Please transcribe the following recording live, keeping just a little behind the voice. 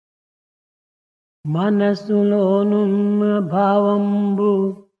మనసులోనున్న భావంబు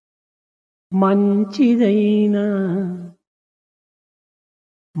మంచిదైన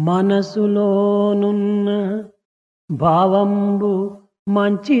మనసులోనున్న భావంబు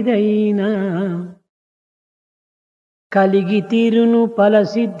మంచిదైన కలిగి తీరును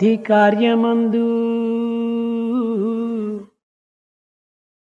ఫలసిద్ధి కార్యమందు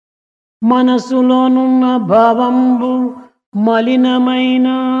మనసులోనున్న భావంబు మలినమైన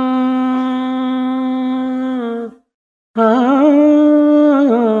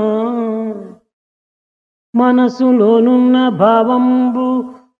మనసులోనున్న భావంబు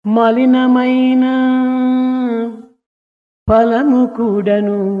మలినమైన ఫలము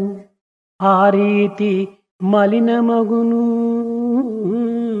కూడను ఆ రీతి మలినమగును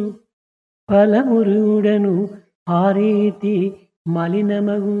ఫలమురుడను ఆ రీతి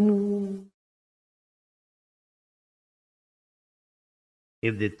మలినమగును.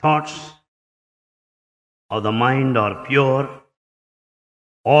 If the thoughts of the mind are pure,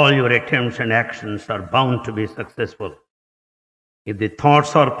 all your attempts and actions are bound to be successful. If the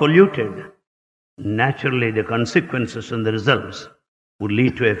thoughts are polluted, naturally the consequences and the results would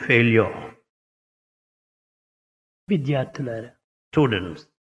lead to a failure. విద్యార్థులారా, Students,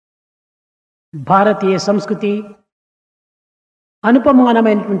 భారతీయ సంస్కృతి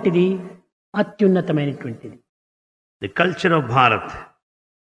అనుపమానమైనటువంటిది, అత్యున్నతమైనటువంటిది. the culture of Bharath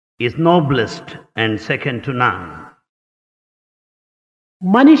is noblest and second to none.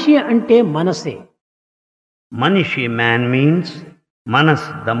 మనిషి అంటే మనసే. Manishi, man, means manas,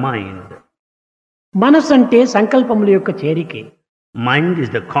 the mind. మనసు అంటే సంకల్పముల యొక్క చేరికే. Mind is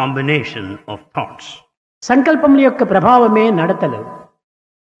the combination of thoughts. సంకల్పముల యొక్క ప్రభావమే నడతలు.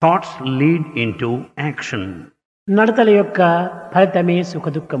 Thoughts lead into action. నడతల యొక్క ఫలితమే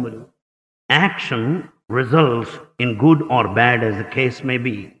సుఖదుఖములు. Action results in good or bad as the case may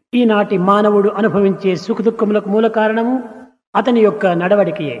be. ఈనాటి మానవుడు అనుభవించే సుఖదుఖములకు మూల కారణము అతని యొక్క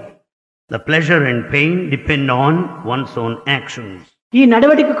నడవడికయే. The pleasure and pain depend on one's own actions. ఈ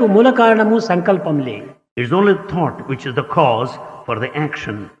నడవడికకు మూల కారణము సంకల్పములే. It's only thought which is the cause for the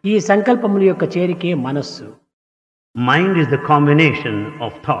action. ఈ సంకల్పముల యొక్క చేరికే మనస్సు. Mind is the combination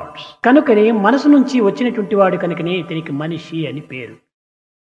of thoughts. కనుకనే మనసు నుంచి వచ్చినటువంటి వాడు కనుకనే ఇతనికి మనిషి అని పేరు.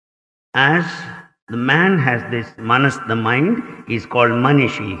 As the man has this manas, the mind, is called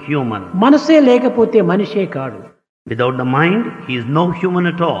manishi, human. మనసే లేకపోతే మనిషే కాడు. Without the mind, he is no human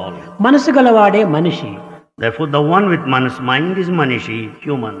at all. మనసు గలవాడే మనిషి. Therefore, the one with manas mind is manishi,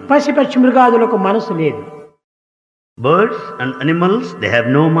 human. పశు మృగాదులకు మనసు లేదు. Birds and animals, they have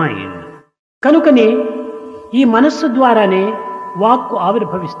no mind. కనుకనే ఈ మనస్సు ద్వారానే వాక్కు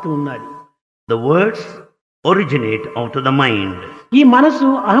ఆవిర్భవిస్తూ ఉన్నది. The words originate out of the mind. ఈ మనసు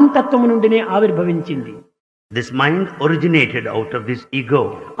అహంతత్వము నుండినే ఆవిర్భవించింది. This mind originated out of this ego.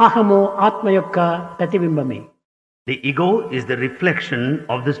 అహము ఆత్మ యొక్క ప్రతిబింబమే. The ego is the reflection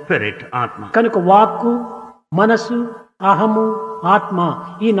of the spirit, Atma. కనుక వాక్కు, మనసు, అహము, ఆత్మ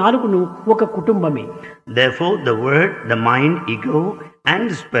ఈ నాలుగును ఒక కుటుంబమే. Therefore, the word, the mind, ego and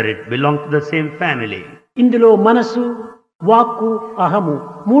the spirit belong to the same family. ఇందులో మనసు, వాక్కు, అహము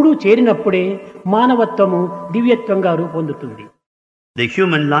మూడు చేరినప్పుడే మానవత్వము దివ్యత్వంగా రూపొందుతుంది. The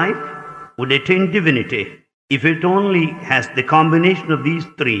human life would attain divinity if it only has the combination of these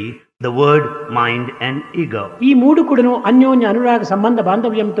three, the word, mind and ego. ఈ మూడు కూడాను అన్యోన్య అనురాగ సంబంధ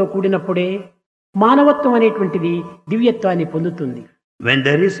బాంధవ్యంతో కూడినప్పుడే మానవత్వం అనేటువంటిది దివ్యత్వాన్ని పొందుతుంది. When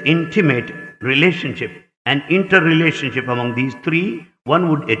there is intimate relationship and interrelationship among these three, one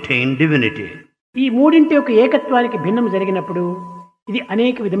would attain divinity. ఈ మూడింటి యొక్క ఏకత్వానికి భిన్నం జరిగినప్పుడు ఇది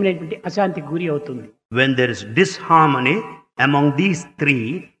అనేక విధమైనటువంటి అశాంతికి గురి అవుతుంది. When there is disharmony among these three,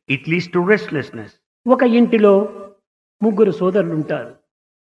 it leads to restlessness. ఒక ఇంటిలో ముగ్గురు సోదరులు ఉంటారు.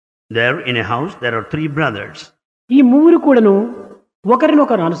 There in a house there are three brothers. ఈ ముగ్గురు కూడాను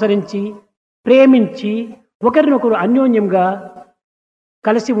ఒకరినొకరు అనుసరించి ప్రేమించి ఒకరినొకరు అన్యోన్యంగా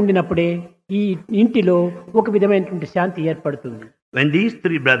కలిసి ఉండినప్పుడే ఈ ఇంటిలో ఒక విధమైనటువంటి శాంతి ఏర్పడుతుంది. When these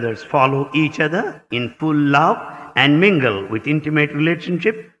three brothers follow each other in full love and mingle with intimate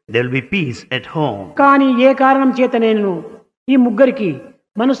relationship, there will be peace at home. కానీ ఏ కారణం చేత నేను ఈ ముగ్గురికి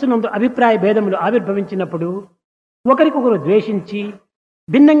మనసునందు అభిప్రాయ భేదములు ఆవిర్భవించినప్పుడు ఒకరికొకరు ద్వేషించి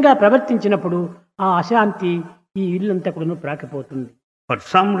భిన్నంగా ప్రవర్తించినప్పుడు ఆ అశాంతి ఈ ఇల్లంతా కూడా ప్రాకిపోతుంది. For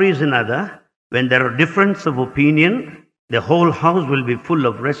some reason or other, when there are difference of opinion, the whole house will be full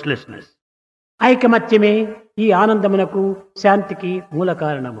of restlessness. ఐకమత్యమే ఈ ఆనందమునకు శాంతికి మూల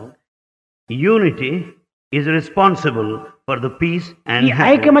కారణము. Unity is responsible for the peace and ఈ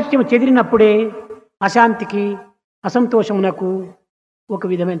happiness. ఐకమత్యం చెదిరినప్పుడే అశాంతికి అసంతోషమునకు ఒక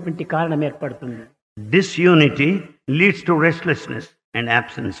విధమైనటువంటి కారణం ఏర్పడుతుంది. Disunity leads to restlessness and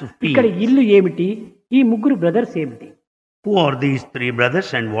absence of ఇక్కడ peace. ఇల్లు ఏమిటి, ఈ ముగ్గురు బ్రదర్స్ ఏమిటి? Who are these three brothers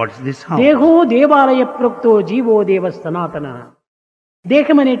and what's this house? దేహో దేవాలయ ప్రోక్తో జీవో దేవ సనాతన.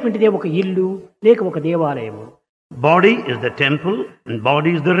 దేహం అనేటువంటిదే ఒక ఇల్లు లేక ఒక దేవాలయము. Body is the temple and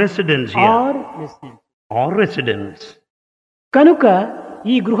body is the residence here. Or residence. కనుక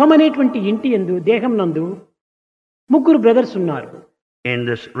ఈ గృహం అనేటువంటి ఇంటి యందు దేహం నందు ముగ్గురు బ్రదర్స్ ఉన్నారు. In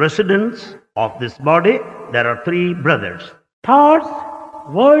this residence of this body, there are three brothers. Thoughts,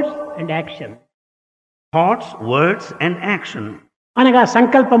 words and action. Thoughts, words and action. అనగా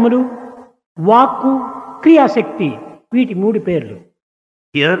సంకల్పములు, వాక్కు, క్రియాశక్తి, వీటి మూడు పేర్లు.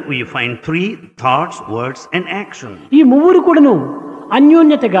 Here we find three: thoughts, words and action. ఈ మూడు కూడాను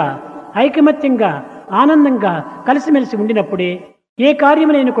అన్యోన్యతగా, ఐకమత్యంగా, ఆనందంగా కలిసిమెలిసి ఉండినప్పుడే ఏ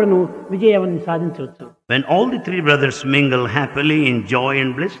కార్యములైనా కూడాను విజయాన్ని సాధించవచ్చు. When all the three brothers mingle happily in joy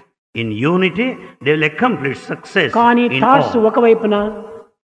and bliss, in unity, they will accomplish success కానీ in థాట్స్ all. ఒకవైపున,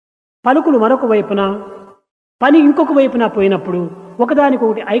 పలుకులు మరొక వైపున, పని ఇంకొక వైపున పోయినప్పుడు,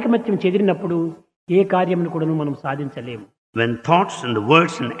 ఒకదానికొకటి ఐకమత్యం చెదిరినప్పుడు ఏ కార్యమును కూడాను మనం సాధించలేము. When thoughts and the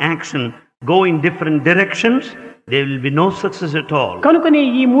words and action go in different directions, there will be no success at all. కనుకనే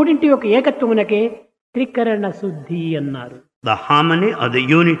ఈ మూడింటి యొక్క ఏకత్వమునకే త్రికరణ శుద్ధి అన్నారు. The harmony or the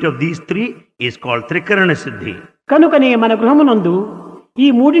unity of these three is called Trikarana Siddhi. కనుకనే మన గృహమునందు ఈ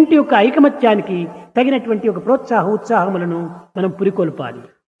మూడింటి యొక్క ఐకమత్యానికి తగినటువంటి ఒక ఉత్సాహములను మనం పురికొల్పాలి.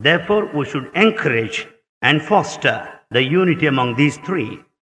 Therefore, we should encourage and foster the unity among these three.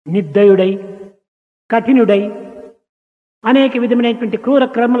 నిర్దయుడై, కఠినుడై, అనేక విధమైనటువంటి క్రూర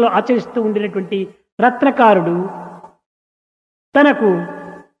క్రమంలో ఆచరిస్తూ ఉండినటువంటి రత్నకారుడు తనకు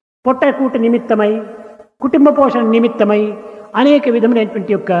పొట్టకూట నిమిత్తమై, కుటుంబ పోషణ నిమిత్తమై అనేక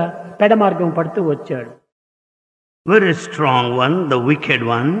విధమైనటువంటి యొక్క పెడమార్గం పడుతూ వచ్చాడు. Very strong one, the wicked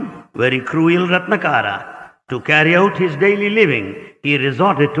one, very cruel Ratnakara. To carry out his daily living, he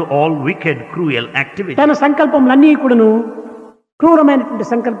resorted to all wicked, cruel activities. తన సంకల్పములన్నీ కూడాను క్రూరమైనటువంటి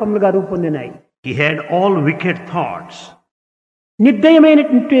సంకల్పములుగా రూపొందినాయి. He had all wicked thoughts.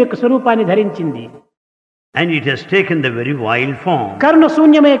 నిర్దయమైనటువంటి యొక్క స్వరూపాన్ని ధరించింది. And it has taken the very vile form. కరుణ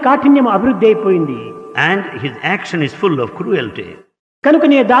శూన్యమై కాఠిన్యం అభివృద్ధి అయిపోయింది. And his action is full of cruelty.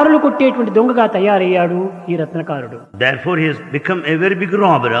 కనుకనే దారులు కొట్టేటువంటి దొంగగా తయారయ్యాడు ఈ రత్నకారుడు. Therefore, he has become a very big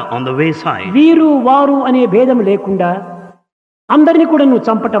robber on the wayside. వీరు వారు అనే భేదం లేకుండా అందరిని కూడా నువ్వు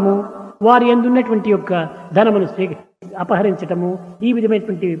చంపటము, వారి యందున్నటువంటి యొక్క ధనమును అపహరించటము, ఈ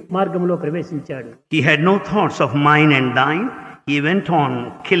విధమైనటువంటి మార్గంలో ప్రవేశించాడు. He had no thoughts of mine and thine. He went on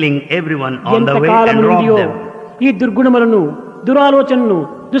killing everyone on the way ఎంతకాలం and robbed నుండియో them. ఈ దుర్గుణములను, దురాలోచనను,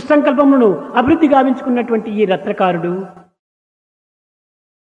 దుస్సంకల్పములను అభివృద్ధి గావించుకున్నటువంటి ఈ రత్నకారుడు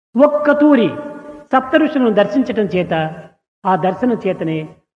ఒక్క తూరి సప్త ఋషులను దర్శించటం చేత ఆ దర్శనం చేతనే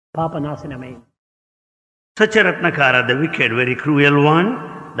పాపనాశనమైంది. Such a Ratnakara, the wicked, very cruel one,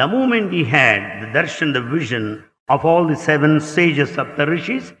 the moment he had the darshan, the vision of all the seven sages of the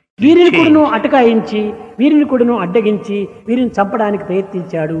rishis, వీరిని కూడాను అటకాయించి, వీరిని కూడాను అడ్డగించి, వీరిని చంపడానికి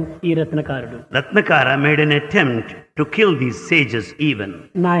ప్రయత్నించాడు ఈ రత్నకారుడు. Ratnakara made an attempt to kill these sages even.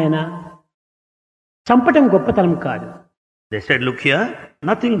 నాయన, చంపటం గొప్పతనం కాదు. They said, look here,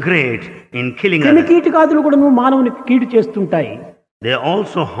 nothing great in killing క్రిమి others. కీటకాదులు కూడాను మానవునికి కీడు చేస్తుంటాయి. They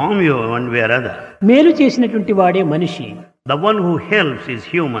also harm you one way or other. మేలు చేసినటువంటి వాడే మనిషి. The one who helps is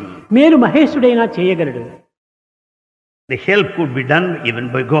human. మేలు మహేశుడైనా చేయగలడు. The help could be done even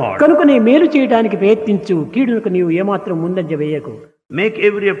by God. కనుకనే మేలు చేయడానికి ప్రయత్నించు, కీడులకు నీవు ఏమాత్రం ముందంజ వేయకు. Make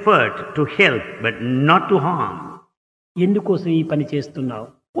every effort to help, but not to harm. ఎందుకోసం ఈ పని చేస్తున్నావు?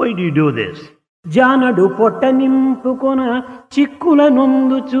 Why do you do this? జానడు పొట్ట నింపుకొన చిక్కుల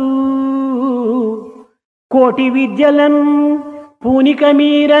నొందుచూ కోటి విద్యలను పూనిక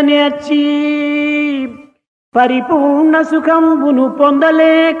మీర నేర్చి పరిపూర్ణ సుఖంబును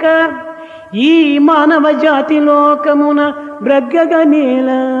పొందలేక ఈ మానవ జాతి లోకమున బ్రగ్గగ నేల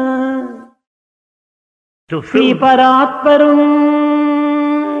శ్రీపరాత్పరం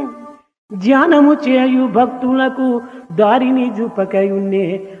ధ్యానము చేయు భక్తులకు దారిని చూపకయున్నే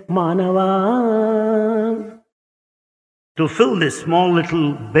మానవా. To fill this small little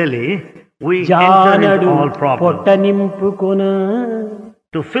belly, we enter జానడు into all పొట్ట problems. నింపుకొన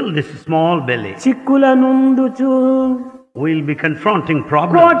To fill this small belly, Chikkula నుండుచు we'll be confronting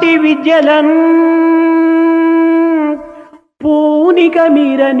problems. కోటి విద్యలను పూనిక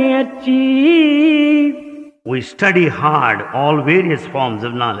మీర నేర్చి We study hard all various forms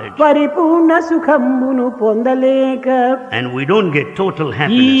of knowledge, పరిపూర్ణ సుఖమును పొందలేక and we don't get total ఈ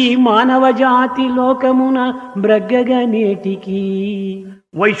happiness. మానవ జాతి లోకమున బ్రగ్గగ నేటికి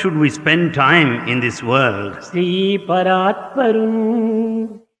Why should we spend time in this world? Shri పరాత్పరు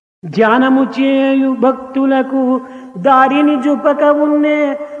ధ్యానము చేయు భక్తులకు దారిని చూపక ఉన్నే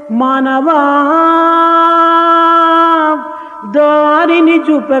మానవా, దారిని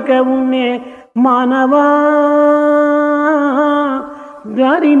చూపక ఉన్నే మానవా,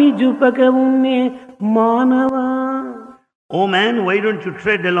 దారిని చూపక ఉన్నే మానవా. O man, why don't you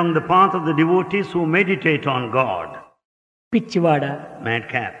tread along the path of the devotees who meditate on God? పిచ్చివాడ,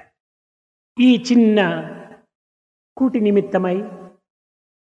 Madcap. ఈ చిన్న కూటి నిమిత్తమై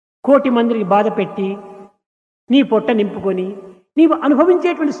కోటి మందిని బాధ పెట్టి నీ పొట్ట నింపుకొని నీవు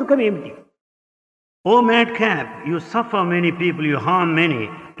అనుభవించేటువంటి సుఖం ఏమిటి? O madcap, you suffer many people, you harm many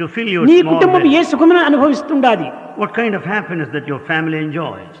to fill your నీ small కుటుంబం ఏ belly. సుఖమును అనుభవిస్తుండాది? What kind of happiness that your family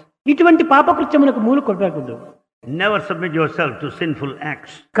enjoys? ఇటువంటి పాపకృత్యములకు మూలు కొట్టకూడదు. Never submit yourself to sinful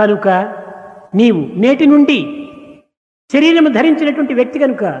acts. కనుక నీవు నేటి నుండి శరీరము ధరించినటువంటి వ్యక్తి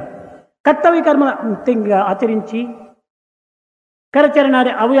కనుక కర్తవ్య కర్మ అంతంగా ఆచరించి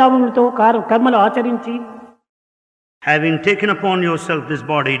కరచరణాది అవయవములతో కర్మలు ఆచరించి Having taken upon yourself this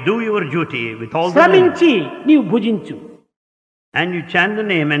body, do your duty with all the limbs. శ్రమించి నీవు భుజించు And you chant the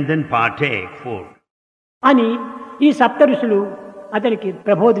name and then partake food. అని ఈ సప్త ఋషులు అతనికి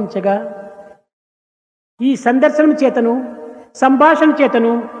ప్రబోధించగా ఈ సందర్శనం చేతను సంభాషణ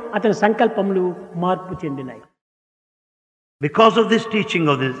చేతను అతని సంకల్పములు మార్పు చెందినాయి. Because of this teaching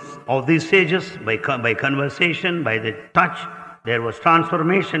of these sages, by conversation, by the touch, there was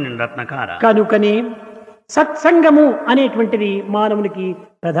transformation in Ratnakara. కనుకని సత్సంగము అనేటువంటిది మానవునికి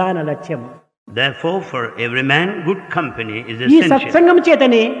ప్రధాన లక్ష్యం. Therefore, for every man, good company is ఈ essential. సత్సంగం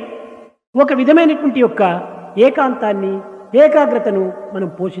చేతనే ఒక విధమైనటువంటి యొక్క ఏకాంతాన్ని ఏకాగ్రతను మనం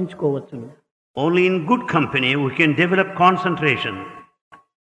పోషించుకోవచ్చును. Only in good company we can develop concentration.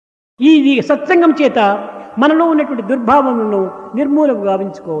 ఈ సత్సంగం చేత మనలో ఉన్నటువంటి దుర్భావములను నిర్మూలన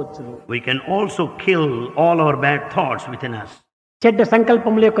గావించుకోవచ్చును. We can also kill all our bad thoughts within us. చెడ్డ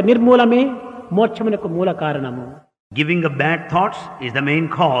సంకల్పముల యొక్క నిర్మూలమే మోక్షమునకు మూల కారణము. Giving up bad thoughts is the main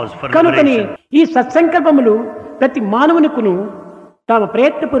cause for కనుకని liberation. ఈ సత్సంకల్పములు ప్రతి మానవునికును తాము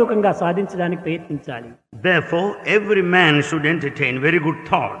ప్రయత్నపూర్వకంగా సాధించడానికి ప్రయత్నించాలి. Therefore, every man should entertain very good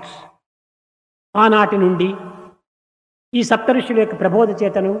thoughts. ఆనాటి నుండి ఈ సప్తఋషుల యొక్క ప్రబోధ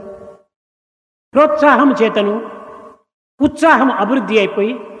చేతను ప్రోత్సాహం చేతను ఉత్సాహం అభివృద్ధి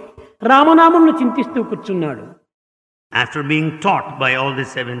అయిపోయి రామనామమును చింతిస్తూ కూర్చున్నాడు. After being taught by all the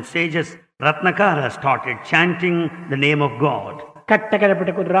seven sages, Ratnakara started chanting the name of God.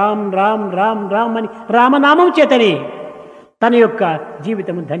 కట్టకడపటకు Ram Ram Ram Ram అని రామనామం చేతనే తన యొక్క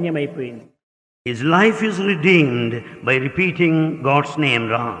జీవితం ధన్యమైపోయింది. His life is redeemed by repeating God's name,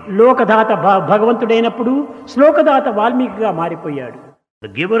 Ram. లోకదాత భగవంతుడైనప్పుడు శ్లోకదాత వాల్మీకిగా మారిపోయాడు. The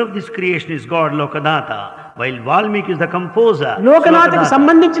giver of this creation is God, Lokadata, while Valmiki is the composer. లోకనాథకు Slokadata.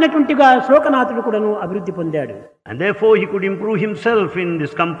 సంబంధించినట్టుగా శ్లోకనాథుడు కూడాను అభివృద్ధి పొందాడు. And therefore he could improve himself in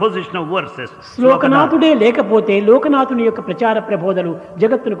this composition of verses. Slokadata. శ్లోకనాథుడే లేకపోతే లోకనాథుని యొక్క ప్రచార ప్రబోధలు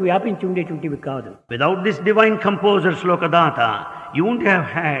జగత్తునకు వ్యాపించి ఉండేటువంటివి కాదు. Without this divine composer, Slokadata, you wouldn't have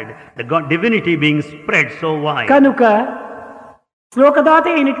had the God divinity being spread so wide. కనుక శ్లోకదాత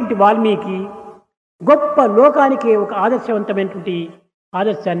అయినటువంటి వాల్మీకి గొప్ప లోకానికి ఒక ఆదర్శవంతమైనటువంటి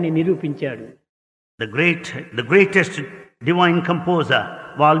ఆదర్శాన్ని నిరూపించాడు. The greatest divine composer,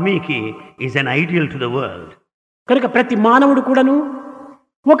 Valmiki, is an ideal to the world. కనుక ప్రతి మానవుడు కూడాను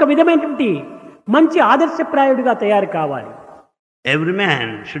ఒక విధమైనటువంటి మంచి ఆదర్శప్రాయుడిగా తయారు కావాలి. Every man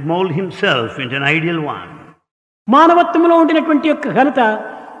should mold himself into an ideal one. మానవత్వంలో ఉండినటువంటి యొక్క ఘనత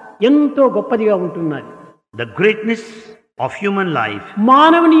ఎంతో గొప్పదిగా ఉంటున్నది. The greatness of human life,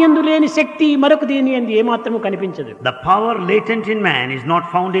 మానవుని యందు లేని శక్తి మరొక దేని యందు ఏమాత్రము కనిపించదు. the power latent in man is not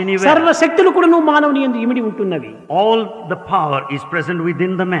found anywhere. సర్వశక్తులు కూడాను మానవుని యందు ఇమిడి ఉంటున్నవి. All the power is present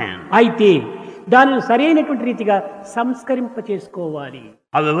within the man. అయితే దానిని సరైనటువంటి రీతిగా సంస్కరింప చేసుకోవాలి.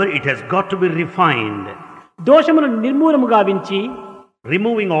 However, it has got to be refined, దోషములను నిర్మూలము గావించి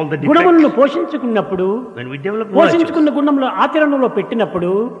removing all the గుణములను defects. పోషించుకున్నప్పుడు When we develop virtues, పోషించుకున్న గుణములు ఆచరణలో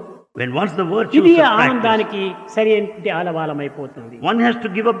పెట్టినప్పుడు when once the virtues ఇది are practiced, ఆనందానికి సరైనటువంటి ఆలవాలమైపోతుంది. one has to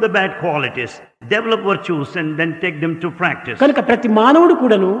give up the bad qualities, develop virtues, and then take them to practice. కనుక ప్రతి మానవుడు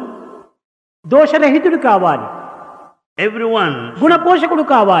కూడాను దోషరహితుడు కావాలి, Everyone, గుణపోషకుడు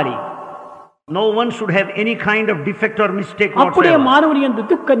కావాలి. no one should have any kind of defect or mistake అప్పుడే whatsoever. మానవుని యందు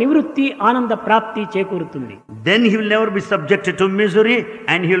దుఃఖ నివృత్తి ఆనంద ప్రాప్తి చేకూరుతుంది. Then he will never be subjected to misery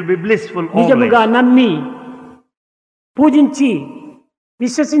and he will be blissful నిజముగా always. నమ్మి పూజించి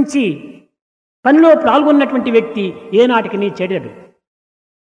విశ్వసించి పనిలో పాల్గొన్నటువంటి వ్యక్తి ఏనాటికి నీ చెడడు.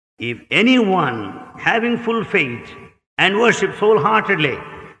 If anyone having full faith and worship wholeheartedly,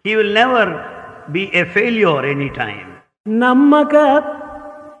 he will never be a failure anytime. నమ్మక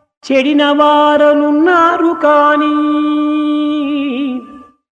చెడిన వారనున్నారు కానీ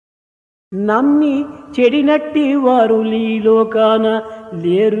నమ్మి చెడినట్టి వారు ఈ లోకాన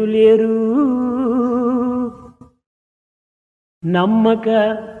లేరు లేరు. నమ్మక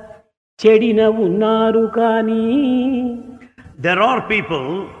చెడిన ఉన్నారు కానీ There are people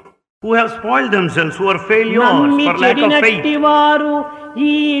who have spoiled themselves, who are failures నమ్మి for lack of చెడినట్టి faith. వారు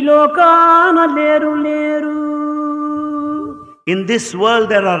ఈ లోకాన లేరు లేరు. In this world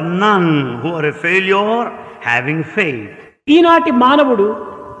there are none who are a failure having faith. ఈనాటి మానవుడు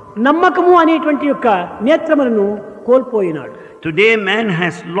నమ్మకము అనేటువంటి యొక్క నేత్రములను కోల్పోయినాడు. Today man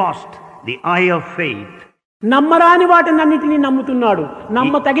has lost the eye of faith. నమ్మరాని వాటినన్నిటినీ నమ్ముతున్నాడు,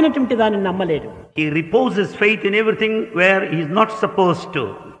 నమ్మ తగినటువంటి దాన్ని నమ్మలేడు. He reposes faith in everything where he is not supposed to.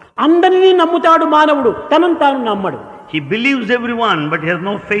 అందరినీ నమ్ముతాడు మానవుడు, తనను తాను నమ్మడు. He believes everyone but he has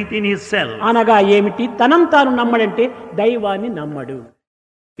no faith in himself. అనగా ఏమిటి? తనను తాను నమ్మడంటే దైవాన్ని నమ్మడు.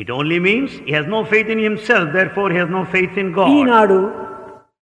 It only means he has no faith in himself, therefore he has no faith in God. ఈనాడు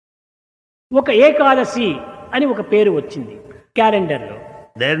ఒక ఏకాదశి అని ఒక పేరు వచ్చింది క్యాలెండర్లో.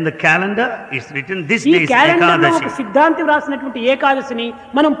 There in the calendar is written this ఈ day is క్యాలెండర్లో ఒక Ekadashi. సిద్ధాంతి వ్రాసినటువంటి ఏకాదశిని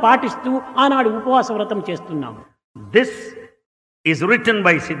మనం పాటిస్తూ ఆనాడు ఉపవాస వ్రతం చేస్తున్నాము. This is written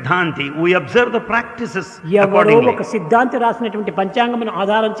by Siddhanti. We observe the practices ఎవరో accordingly. ఒక సిద్ధాంతి రాసినటువంటి పంచాంగమును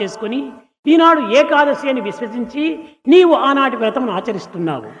ఆధారం చేసుకుని ఈనాడు ఏకాదశి అని విశ్వసించి నీవు ఆనాటి వ్రతమును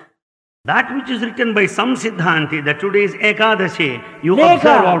ఆచరిస్తున్నావు. That which is written by some Siddhanti, that today is Ekadashi, you లేక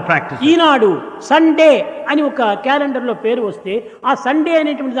observe all practices. ఈనాడు సండే అని ఒక క్యాలెండర్లో పేరు వస్తే ఆ సండే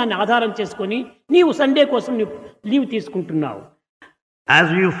అనేటువంటి దాన్ని ఆధారం చేసుకొని నీవు సండే కోసం లీవ్ తీసుకుంటున్నావు. As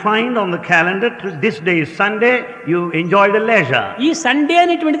you find on the calendar, this day is Sunday, you enjoy the leisure. ఈ సండే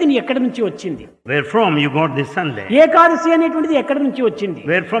అనేటువంటిది నీ ఎక్కడి నుంచి వచ్చింది? Where from you got this Sunday? Ekadashi అనేటువంటిది ఎక్కడి నుంచి వచ్చింది?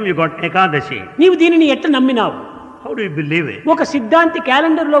 Where from you got Ekadashi? నీవు దీనిని ఎట్లా నమ్మినావు? How do you believe it? ఒక సిద్ధాంతి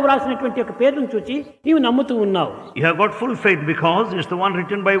క్యాలెండర్లో వ్రాసినటువంటి ఒక పేరు నుంచి వచ్చి నీవు నమ్ముతూ ఉన్నావు. You have got full faith because it's the one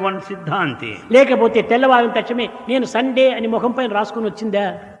written by one Siddhanti. లేకపోతే తెల్లవారిన తక్షణమే నేను సండే అని ముఖం పైన రాసుకుని వచ్చిందా?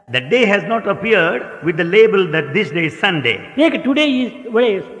 The day has not appeared with the label that this day is Sunday. లేక టుడే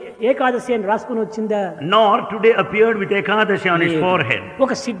ఏకాదశి అని రాసుకుని వచ్చిందా? Nor today appeared with Ekadashi on his forehead.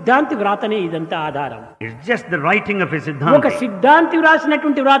 ఒక సిద్ధాంతి వ్రాతనే ఇదంతా ఆధారం. It's just the writing of a ఒక Siddhanti. సిద్ధాంతి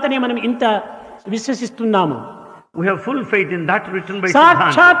వ్రాసినటువంటి వ్రాతనే మనం ఇంత విశ్వసిస్తున్నాము. We have full faith in that written by Siddhanti.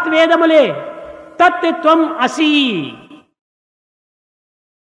 సాక్షాత్ వేదములే తత్వం అసి.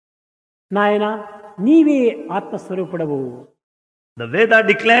 నాయన నీవే ఆత్మస్వరూపుడవు. The Veda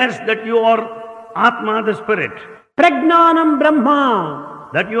declares that you are Atma, the spirit. ప్రజ్ఞానం బ్రహ్మ.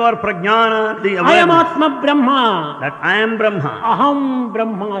 That you are Prajnana, the అయం awareness. ఆత్మ బ్రహ్మ. That I am Brahma. అహం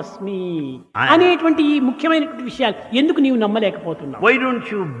బ్రహ్మాస్మి అనేటువంటి ఈ ముఖ్యమైనటువంటి విషయాలు ఎందుకు నీవు నమ్మలేకపోతున్నావు? Why don't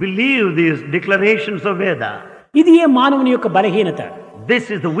you believe these declarations of Veda? ఇది ఏ మానవుని యొక్క బలహీనత. This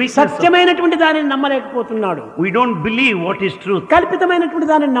is the weakness of... సత్యమైనటువంటి దానిని నమ్మలేకపోతున్నాడు. We don't believe what is truth. కల్పితమైనటువంటి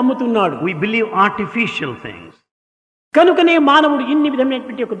దానిని నమ్ముతున్నాడు. We believe artificial things. కనుకనే మానవుడు ఇన్ని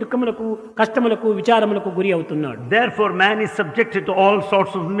విధమైనటువంటి యొక్క దుఃఖములకు, కష్టములకు, విచారములకు గురి అవుతున్నాడు. Therefore man is subjected to all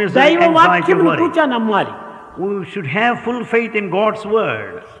sorts of misery, దైవ anxiety, వాక్యమును worry. కూర్చా నమ్మాలి. We should have full faith in God's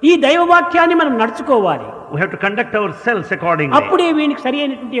word. ఈ దైవ వాక్యాన్ని మనం నడుచుకోవాలి. We have to conduct ourselves accordingly. అప్పుడే వీనికి సరి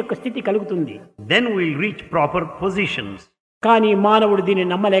అయినటువంటి యొక్క స్థితి కలుగుతుంది. Then we will reach proper positions. కానీ మానవుడు దీన్ని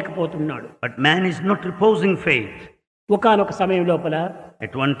నమ్మలేకపోతున్నాడు. But man is not reposing faith. ఒకానొక సమయం లోపల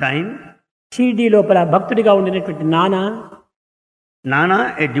At one time, షిరిడీ లోపల భక్తుడిగా ఉండినటువంటి Nana,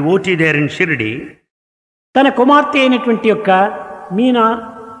 a devotee there in Shirdi, తన కుమార్తె అయినటువంటి యొక్క మీనా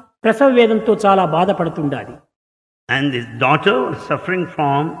ప్రసవ వేదంతో చాలా బాధపడుతుండాలి. and his daughter was suffering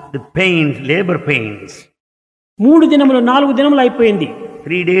from the pains, labor pains. 3 దినములు 4 దినములు అయిపోయింది.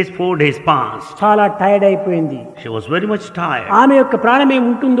 3 days, 4 days passed. చాలా టైర్డ్ అయిపోయింది. She was very much tired. ఆమె యొక్క ప్రాణమే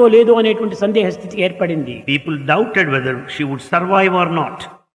ఉంటుందో లేదో అనేటువంటి సందేహ స్థితి ఏర్పడింది. People doubted whether she would survive or not.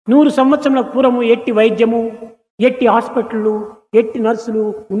 100 సంవత్సరముల పూర్వము ఎట్టి వైద్యము, ఎట్టి హాస్పిటళ్ళు, ఎట్టి నర్సులు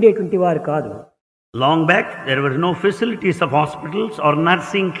ఉండేటువంటి వారు కాదు. Long back, there were no facilities of hospitals or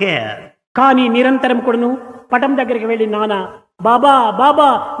nursing care. కానీ నిరంతరం కూడాను పటం దగ్గరికి వెళ్ళి నాన్న బాబా బాబా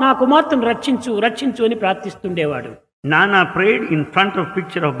నా కుమార్తెను రక్షించు రక్షించు అని ప్రార్థిస్తుండేవాడు. Nana prayed in front of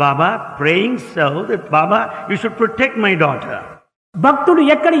picture of Baba, praying so that Baba, you should protect my daughter. భక్తుడు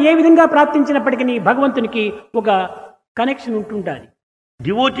ఎక్కడ ఏ విధంగా ప్రార్థించినప్పటికీ భగవంతునికి ఒక కనెక్షన్ ఉంటుండాలి.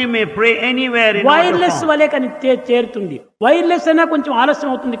 Devotee may pray anywhere in wireless order వలే కానీ చేరుతుంది. వైర్లెస్ అయినా కొంచెం ఆలస్యం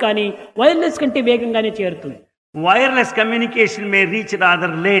అవుతుంది కానీ వైర్లెస్ కంటే వేగంగానే చేరుతుంది. wireless communication may reach rather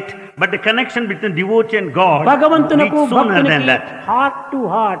late, but the connection between devotee and God భగవంతునకు reach sooner than భక్తునికి that. Heart to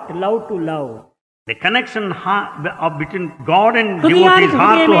heart, love to love. The connection between God and devotee is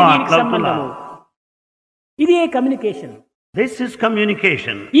heart to heart, love to love. ఇదే communication. This is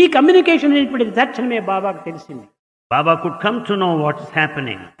communication. ఈ communication అనేటువంటిది తక్షణమే బాబాకు తెలిసింది. Baba could come to know what is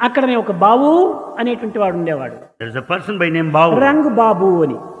happening. అక్కడనే ఒక బాబు అనేటువంటి వాడు ఉండేవాడు. There is a person by name Babu. రంగ్ బాబు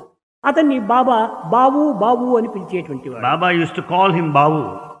అని. అతన్ని బాబా బాబు బాబు అని పిలిచేటువంటి వాడు. Baba used to call him Babu.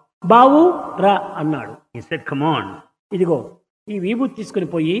 బాబు రా అన్నాడు. He said, come on. ఇదిగో ఈ విభూతి తీసుకుని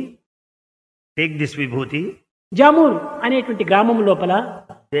పోయి Take this vibhuti. జామూర్ అనేటువంటి గ్రామం లోపల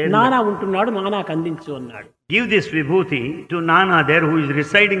నానా ఉంటున్నాడు, నానాకు అందించు అన్నాడు. Give this vibhuti to Nana there who is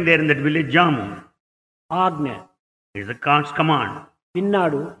residing there in that village Jamu. ఆజ్ఞ. It is a God's command.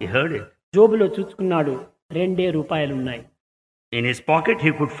 విన్నాడు. He heard it. జోబులో చూసుకున్నాడు, 2 రూపాయలు ఉన్నాయి. In his pocket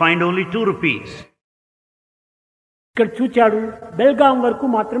he could find only 2 rupees. ఇక్కడ చూచాడు, బెల్గాం వరకు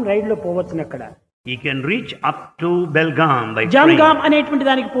మాత్రం రైలులో పోవచ్చును. అక్కడ He can reach up to Belgaum by train. Jangaon అనేటువంటి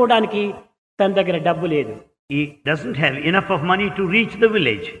దానికి పోవడానికి తన దగ్గర డబ్బు లేదు. He doesn't have enough of money to reach the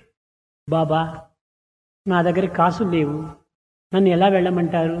village. బాబా నా దగ్గర కాసులు లేవు, నన్ను ఎలా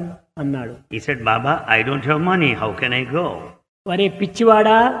వెళ్ళమంటారు అన్నాడు. He said, Baba, I don't have money. How can I go? వరే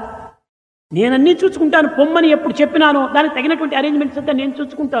పిచ్చివాడా, నేనన్నీ చూసుకుంటాను, పొమ్మని ఎప్పుడు చెప్పినానో దానికి తగినటువంటి అరేంజ్మెంట్స్ అంతా నేను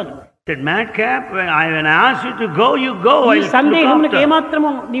చూసుకుంటాను. He said, madcap, when I ask you to go, you go. ఈ సందేహములకు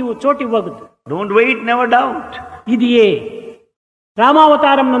ఏమాత్రము నీవు చోటు ఇవ్వకూడదు. Don't wait, never doubt. ఇది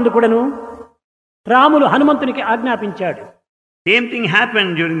రామావతారం నందు కూడాను రాములు హనుమంతునికి ఆజ్ఞాపించాడు. Same thing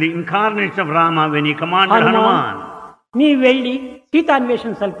happened during the incarnation of Rama when he commanded Hanuman. నీ వెళ్ళి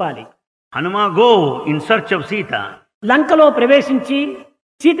సీతాన్వేషణ సల్పాలి. Hanuman, go in search of Sita. లంకలో ప్రవేశించి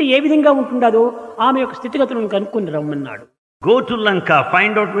సీత ఏ విధంగా ఉంటుండదో ఆమె యొక్క స్థితిగతులను కనుక్కొని రమ్మన్నాడు. Go to Lanka,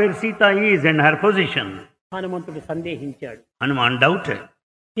 find out where Sita is and her position. హనుమంతుడు సందేహించాడు. Hanuman doubted.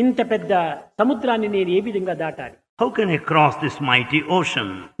 ఇంత పెద్ద సముద్రాన్ని నేను ఏ విధంగా దాటాలి? How can I cross this mighty ocean?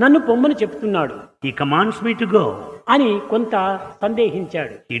 నన్ను పొమ్మని చెప్తున్నాడు. He commands me to go. అని కొంత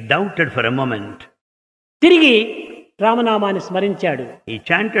సందేహించాడు. He doubted for a moment. తిరిగి రామనామాన్ని స్మరించాడు. He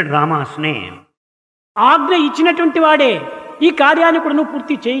chanted Rama's name. ఆజ్ఞ ఇచ్చినటువంటి వాడే ఈ కార్యాన్ని కూడా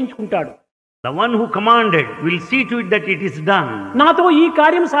పూర్తి చేయించుకుంటాడు. The one who commanded will see to it that it is done. నాతో ఈ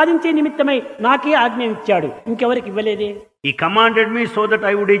కార్యం సాధించే నిమిత్తమై నాకే ఆజ్ఞ ఇచ్చాడు, ఇంకెవరికి ఇవ్వలేదే. He commanded me so that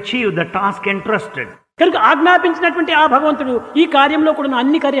I would achieve the task entrusted. కనుక ఆజ్ఞాపించినటువంటి ఆ భగవంతుడు ఈ కార్యంలో కూడా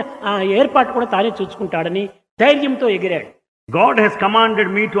అన్ని ఏర్పాటు కూడా తానే చూసుకుంటాడని ధైర్యంతో ఎగిరాడు. God has commanded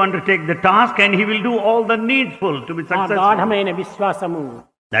me to undertake the task and he will do all the needful to be successful. గాఢమైన విశ్వాసము,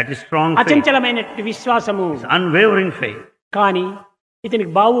 That is strong faith. అచంచలమైనటువంటి విశ్వాసము, Unwavering faith. కానీ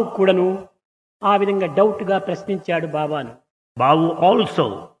ఇతనికి బావు కూడాను ఆ విధంగా డౌట్ గా ప్రశ్నించాడు బాబాను. Babu also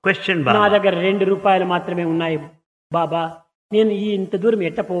questioned నా Baba. దగ్గర 2 రూపాయలు మాత్రమే ఉన్నాయి బాబా, నేను ఈ ఇంత దూరం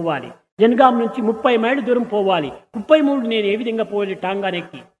ఎట్ట పోవాలి? జనగాం నుంచి 30 మైళ్ళు దూరం పోవాలి, 33 నేను ఏ విధంగా పోవాలి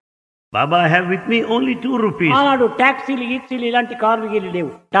టాంగానెక్కి? Baba, I have with me only 2 rupees. ఆనాడు టాక్సీలు గీక్సీలు ఇలాంటి కార్లు గీలు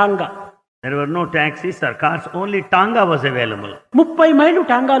లేవు. Tonga, There were no taxis or cars, only Tanga was available. 30 మైళ్ళు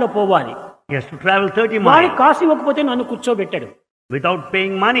టాంగాలో పోవాలి. He has to travel 30 వాడి miles. కాసు ఇవ్వకపోతే నన్ను కూర్చోబెట్టాడు. Without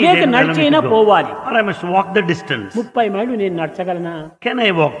paying money, లేక they will tell నడిచైనా me to go. పోవాలి. Or I must walk the distance. 30 మైళ్ళు నేను నడచగలనా? Can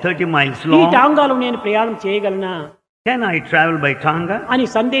I walk 30 miles ఈ long? టాంగాలో నేను ప్రయాణం చేయగలనా Can I travel by Tanga? అని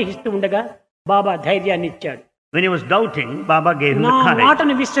సందేహిస్తూ ఉండగా బాబా ధైర్యాన్ని ఇచ్చాడు. When he was doubting, Baba gave him నా the courage.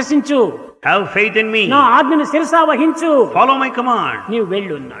 మాటను విశ్వసించు, Have faith in me. నా ఆజ్ఞను శిరసా వహించు, Follow my command. నీవు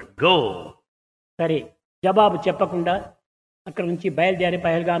వెళ్ళు అన్నాడు. Go. సరే, జవాబు చెప్పకుండా అక్కడ నుంచి బయలుదేరి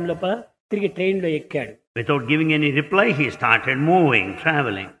పహల్గాం లోపల తిరిగి ట్రైన్లో ఎక్కాడు. Without giving any reply, he started moving,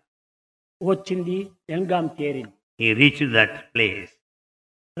 traveling. వచ్చింది, జంగాం చేరింది. He reached that place.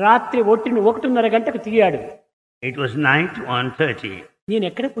 రాత్రి 1:30 గంటకు తిరిగాడు. It was night 1:30. నేను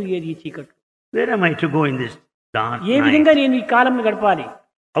ఎక్కడ పోయేది ఈ చీకట్లు? Where am I to go in this dark A night? విధంగా నేను ఈ కాలం గడపాలి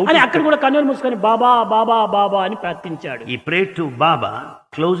How అని to అక్కడ కూడా కన్నులు మూసుకొని బాబా బాబా బాబా అని ప్రార్థించాడు. He prayed to Baba,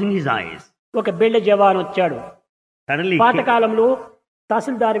 closing his eyes. ఒక బిళ్ళ జవాన్ వచ్చాడు. Suddenly, పాతకాలంలో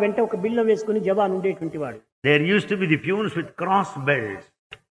తహసీల్దార్ వెంట ఒక బిళ్ళ వేసుకుని జవాన్ ఉండేటువంటి వాడు. there used to be the peons with cross belts.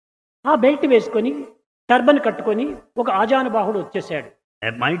 ఆ బెల్ట్ వేసుకొని టర్బన్ కట్టుకొని ఒక ఆజానుబాహుడు వచ్చేసాడు.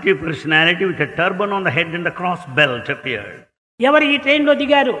 A mighty personality with a turban on the head and the cross belt appeared. ఎవరు ఈ ట్రైన్లో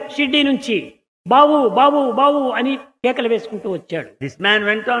దిగారు? షిర్డీ నుంచి బావు బావు బావు అని కేకలు వేసుకుంటూ వచ్చాడు. This man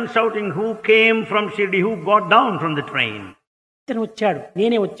went on shouting, who came from Shirdi, who got down from the train? ఇతను వచ్చాడు,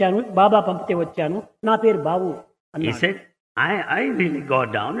 నేనే వచ్చాను, బాబా పంపితే వచ్చాను, నా పేరు బావు He అన్నాడు. said, I really got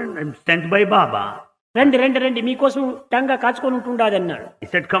down and I'm sent by Baba. రండి రండి రండి, మీకోసం టంగా కాచుకొని ఉంటుండాది అన్నాడు. He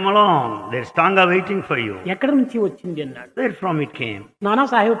said, come along, there's Tanga waiting for you. ఎక్కడి నుంచి వచ్చింది అన్నాడు. Where from it came? Nana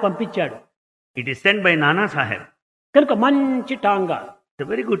Saheb పంపించాడు. It is sent by Nana Sahib. కనుక మంచి tonga, It's a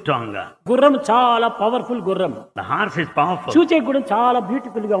very good Tanga. గుర్రం చాలా పవర్ఫుల్ గుర్రం, The horse is powerful. చూచే కూడా చాలా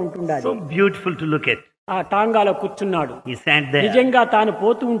బ్యూటిఫుల్ గా ఉంటుండాలి. So beautiful to look at. ఆ టాంగాలో కూర్చున్నాడు. He sat there. నిజంగా తాను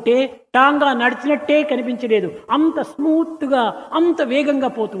పోతూ ఉంటే టాంగా నడిచినట్టే కనిపించలేదు, అంత స్మూత్ గా అంత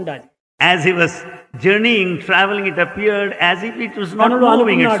వేగంగా పోతుండాలి. As he was journeying, traveling, it appeared as if it was not తనలో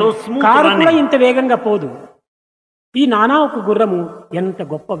moving. It's అనుకున్నాడు, so smooth కారు కూడా running. ఇంత వేగంగా పోదు. ఈ నానా ఒక గుర్రము ఎంత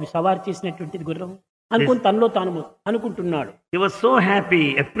గొప్ప సవారి చేసినటువంటిది గుర్రం అనుకుని తనలో తాను అనుకుంటున్నాడు. He was so happy,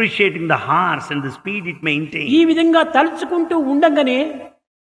 appreciating the horse and the speed it ఈ maintained. విధంగా తలుచుకుంటూ ఉండగానే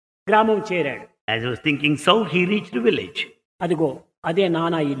గ్రామం చేరాడు. As he was thinking so, he reached the village. అదిగో అదే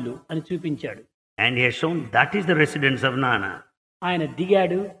నానా ఇల్లు అని చూపించాడు. And he has shown that is the residence of Nana. ఆయన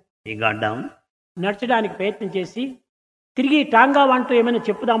దిగాడు, He got down. నడచడానికి ప్రయత్నం చేసి తిరిగి టాంగా అంటూ ఏమైనా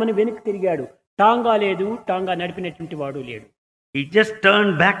చెప్పుదామని వెనక్కి తిరిగాడు. టాంగా లేదు, టాంగా నడిపినటువంటి వాడు లేడు. He just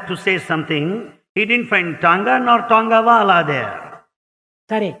turned back to say something. He didn't find Tanga nor Tangawala there.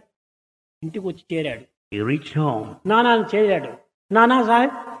 సరే ఇంటికి వచ్చి చేరాడు. He reached home. నానాను చేరాడు. నానా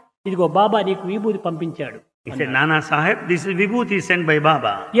సాహెబ్ ఇదిగో బాబా నీకు విభూతి పంపించాడు. He said, Nana Sahib, this is Vibhuti sent by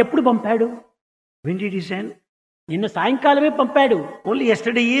Baba. ఎప్పుడు పంపాడు? When did he send? నిన్న సాయంకాలమే పంపాడు. Only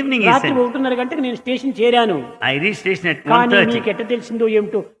yesterday evening he రాత్రి sent. 1:30 గంటకి నేను స్టేషన్ చేరాను. I reached station at కానీ 1:30. మీకు ఎట్ట తెలిసిందో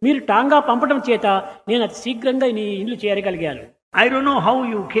ఏమిటో మీరు టాంగా పంపడం చేత నేను అతి శీఘ్రంగా నీ ఇల్లు చేరగలిగాను. I don't know how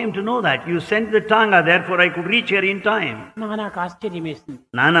you came to know that. You sent the Tanga, therefore I could reach here in time. నాకు ఆశ్చర్యం వేసింది.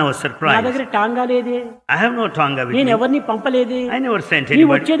 Nana was నా surprised. దగ్గర టాంగా లేదే, I have no Tanga with నేను me. ఎవరిని పంపలేదే, I never sent నీ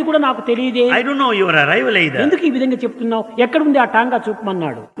anybody. వచ్చేది కూడా నాకు తెలియదే, I don't know your arrival either. ఎందుకు ఈ విధంగా చెప్తున్నావు, ఎక్కడుంది ఆ tonga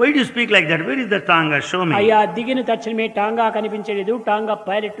చూపమన్నాడు. Why do you speak like that? Where is the Tanga? Show me. అయ్యా దిగిన తక్షణమే టాంగా కనిపించలేదు, టాంగా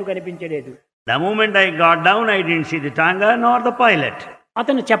పైలట్ కనిపించలేదు. The moment I got down, I didn't see the Tanga nor the pilot.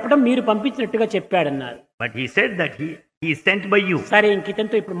 అతను చెప్పడం మీరు పంపించినట్టుగా చెప్పాడన్నారు. But he said that he is sent by you. సరే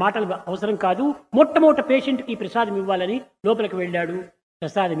ఇంకితంతో ఇప్పుడు మాటలు అవసరం కాదు, మొట్టమొదటి పేషెంట్కి ఈ ప్రసాదం ఇవ్వాలని లోపలికి వెళ్ళాడు.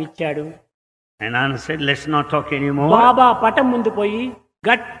 ప్రసాదం ఇచ్చాడు. And Nana said, let's not talk anymore. బాబా పటం ముందు పోయి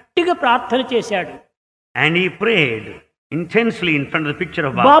గట్టిగా ప్రార్థన చేశాడు. And he prayed intensely in front of the picture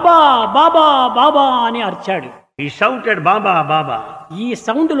of Baba. బాబా బాబా బాబా అని అరిచాడు. He shouted, Baba, Baba. ఈ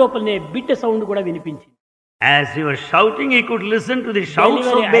సౌండ్ లోపలనే బిడ్డ సౌండ్ కూడా వినిపించింది. As he was shouting, he could listen to the shouts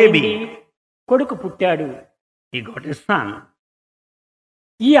delivery of baby. అయింది, కొడుకు పుట్టాడు. He got a son.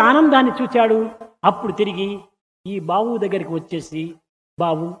 ఈ ఆనందాన్ని చూచాడు. అప్పుడు తిరిగి ఈ బాబు దగ్గరికి వచ్చేసి,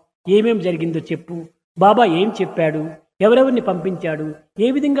 బాబు ఏమేం జరిగిందో చెప్పు, బాబా ఏం చెప్పాడు, ఎవరెవరిని పంపించాడు, ఏ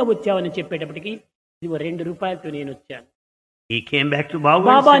విధంగా వచ్చావని చెప్పేటప్పటికి ఇది 2 రూపాయలతో నేను వచ్చాను. He came back to Baba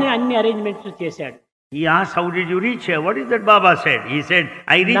and బాబాని said, అన్ని అరేంజ్మెంట్స్ చేశాడు. he asked, how did you reach here? What is that Baba said? He said,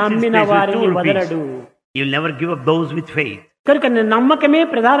 I reached this నమ్మిన place with వారిని 2 rupees. వదలడు. You'll never give up those with faith. కనుక నమ్మకమే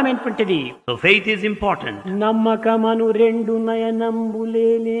ప్రధానమైనటువంటిది. So faith is important. నమ్మకమను 2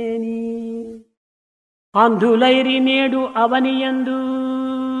 నయనంబులేని అంధులైరి నేడు అవనియందు.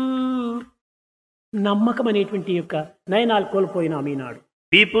 నమ్మకం అనేటువంటి యొక్క నయనాలు కోల్పోయినాం ఈనాడు.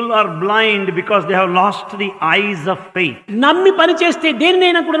 People are blind because they have lost the eyes of faith. నమ్మి పని చేస్తే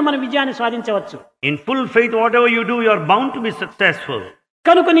దేనినైనా కూడా మనం విజయాన్ని సాధించవచ్చు. In full faith, whatever you do, you are bound to be successful.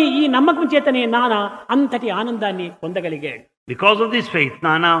 కనుకని ఈ నమ్మకం చేతనే నాన్న అంతటి ఆనందాన్ని పొందగలిగాడు. Because of this faith,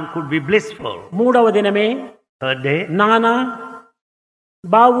 Nana could be blissful. 3వ దినమే 3rd day, నాన్న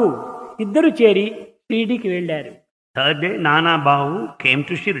బావు ఇద్దరు చేరి షిరిడీకి వెళ్ళారు. 3rd day, Nana Bahu came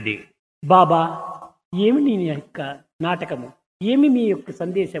to Shirdi. బాబా ఏమి నీ యొక్క నాటకము, ఏమి మీ యొక్క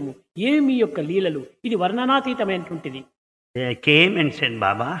సందేశము, ఏమి మీ యొక్క లీలలు, ఇది వర్ణనాతీతమైనటువంటిది. They came and said,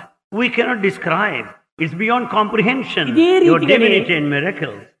 Baba, we cannot describe. It's beyond comprehension. ఇదే Your రీతిగానే divinity and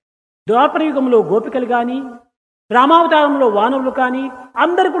miracles. ద్వాపరయుగంలో గోపికలు కానీ, రామావతారంలో వానవులు కానీ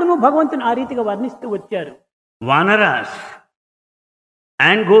అందరు కూడా భగవంతుని ఆ రీతిగా వర్ణిస్తూ వచ్చారు. Vanaras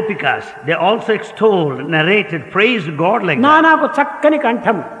and Gopikas, they also extolled, narrated, praised God like that. నానాకు చక్కని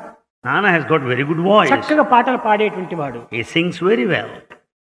కంఠం, Nana has got very good voice. చక్కగా పాటలు పాడేటువంటి వాడు. He sings very well.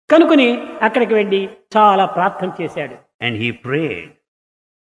 కనుకొని అక్కడికి వెళ్ళి చాలా ప్రార్థన చేశాడు. And he prayed.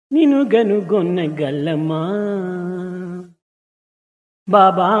 నిన్ను గనుగొన్న గల్లమా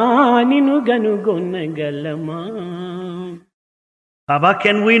బాబా, నిన్ను గనుగొన్న గల్లమా. Baba,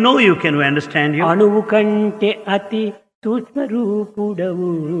 can we know you? Can we understand you? అణువు కంటే అతి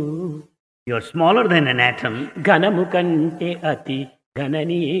సూక్ష్మరూపుడవు, You are smaller than an atom. ఘనము కంటే అతి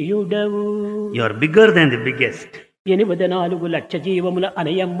గణనీయుడవు. You are bigger than the biggest. 84 లక్ష జీవముల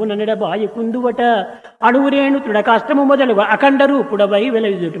అనయమ్మున నడబాయి కుందువట, అణువురేణు తృడకాష్టము మొదలుగా అఖండ రూపుడవై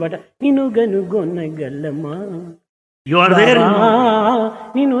వెలయుదుటవట. నిన్ను గనుగొన్న గల్లమా You are there.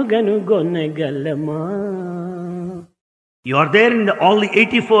 నిన్ను గనుగొన్న గల్లమా. You are there in all the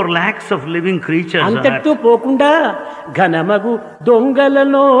 84 lakhs of living creatures. అంతటితో పోకుండా ఘనమగు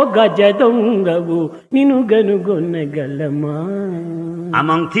దొంగలలో గజ దొంగవు, నిన్ను గనుగొన్న గల్లమా.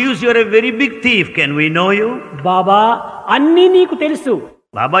 Among thieves, you are a very big thief. Can we know you? బాబా అన్నీ నీకు తెలుసు,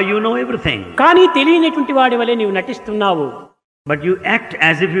 Baba, you know everything. కానీ తెలియనటువంటి వాడి వలె నీవు నటిస్తున్నావు. but you act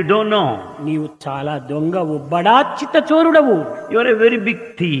as if you don't know. నీవు చాలా దొంగవు, బడా చిత్త చోరుడవు. You are a very big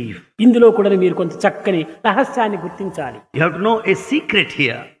thief. ఇందులో కూడా మీరు కొంత చక్కని రహస్యాన్ని గుర్తించాలి. You have to know a secret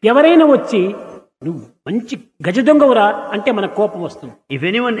here. ఎవరైనా వచ్చి నువ్వు మంచి గజ దొంగవురా అంటే మన కోపం వస్తుంది. If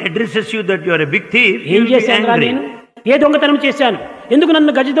anyone addresses you that you are a big thief, you ఏం will be చేశాను angry. నేను, ఏ దొంగతనం చేశాను, ఎందుకు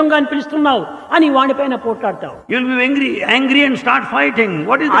నన్ను గజ దొంగ అని పిలుస్తున్నావు అని వాడిపైన పోట్లాడతావు. You will be angry and start fighting.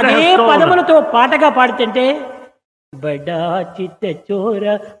 What is that? అదే పదములతో పాటగా పాడుతుంటే బడా చిత్త చోర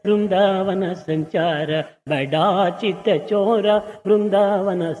బృందావన సంచార, బడా చిత్త చోర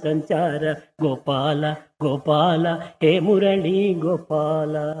బృందావన సంచార, గోపాల గోపాల హే మురళి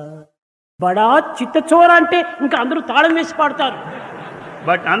గోపాల. బడా చిత్త చోర అంటే ఇంకా అందరూ తాళం వేసి పాడతారు.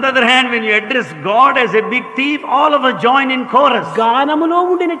 But on the other hand, when you address God as a big thief, all of us join in chorus. గానములో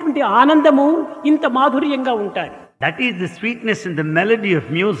ఉండినటువంటి ఆనందము ఇంత మాధుర్యంగా ఉంటాయి. That is the sweetness in the melody of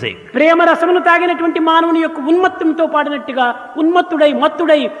music. ప్రేమ రసమును తాగినటువంటి మానవుని యొక్క ఉన్మత్తంతో పాడినట్టుగా ఉన్మత్తుడై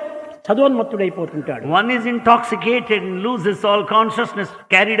మత్తుడై చదోన్మత్తుడైపోతుంటాడు. One is intoxicated and loses all consciousness,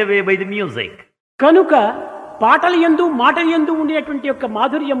 carried away by the music. కనుక పాటల యందు మాటల యందు ఉండేటువంటి యొక్క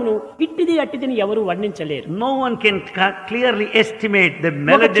మాధుర్యమును ఇట్టిది అట్టిదిని ఎవరు వర్ణించలేరు. No one can clearly estimate the ఒక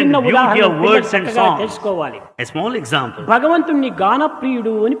melody చిన్న and beauty ఉదాహరణ of words and songs. తెలుసుకోవాలి. A small example. భగవంతుణ్ణి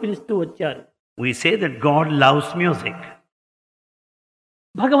గానప్రియుడు అని పిలుస్తూ వచ్చారు. We say that God loves music.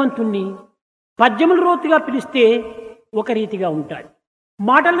 భగవంతుణ్ణి పద్యముల రోతిగా పిలిస్తే ఒక రీతిగా ఉంటాడు,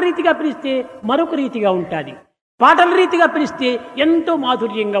 మాటల రీతిగా పిలిస్తే మరొక రీతిగా ఉంటుంది, పాటల రీతిగా పిలిస్తే ఎంతో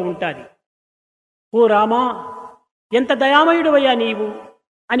మాధుర్యంగా ఉంటుంది. ఓ రామా ఎంత దయామయుడవయ్యా నీవు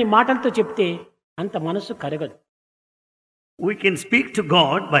అని మాటలతో చెప్తే అంత మనసు కరగదు. We can speak to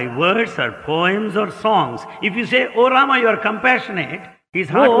God by words or poems or songs. If you say, "Oh Rama, you are compassionate," his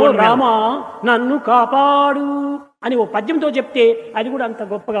heart oh won't melt. Rama నన్ను కాపాడు అని ఓ పద్యంతో చెప్తే అది కూడా అంత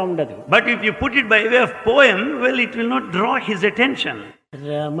గొప్పగా ఉండదు. But if you put it by way of poem, well, it will not draw his attention.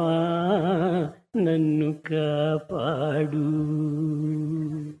 రమా నన్ను కాపాడు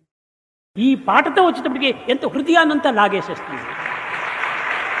ఈ పాటతో వచ్చేటప్పటికి ఎంతో హృదయాన్నంతా లాగేసేస్తుంది.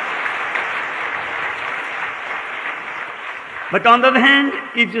 But on the other hand,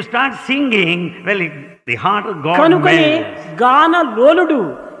 if you start singing, well, the heart of God కనుకనే melts. గాన లోలుడు,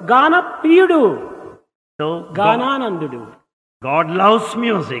 గాన ప్రియుడు, So గానానందుడు. God loves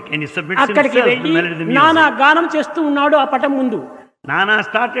music and he submits అక్కడికి himself to వెళ్ళి the melody of the నానా music. గానం చేస్తూ ఉన్నాడు ఆ పటం ముందు. Nana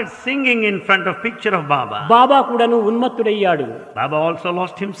started singing in front of picture of Baba. బాబా కూడాను ఉన్మత్తుడయ్యాడు. Baba also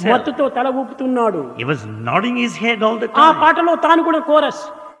lost himself. మత్తుతో తల ఊపుతున్నాడు. He was nodding his head all the ఆ time. పాటలో తాను కూడా chorus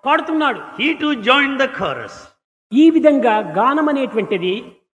పాడుతున్నాడు. He too joined the chorus. ఈ విధంగా గానం అనేటువంటిది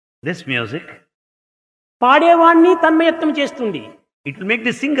This music, పాడేవాణ్ణి తన్మయత్వం చేస్తుంది, it will make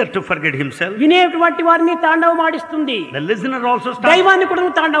the singer to forget himself. వినేటువంటి వారిని తాండవమాడిస్తుంది, The listener also starts. దైవాన్ని కూడా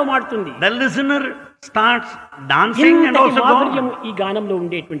తాండవమాడుతుంది. The listener starts dancing and ఇంతటి also మాధుర్యం God. ఈ గానంలో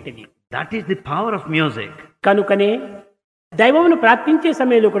ఉండేటువంటిది. That is the power of music. కనుకనే దైవమును ప్రార్థించే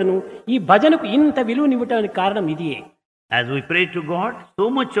సమయంలో కూడాను ఈ భజనకు ఇంత విలువనివ్వటానికి కారణం ఇదియే. As we pray to God, so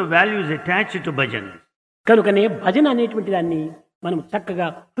much of value is attached to bhajan. కనుకనే భజన అనేటువంటి దాన్ని మనం చక్కగా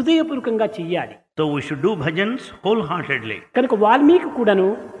హృదయపూర్వకంగా చెయ్యాలి. So we should do bhajans wholeheartedly. కనుక వాల్మీకి కూడాను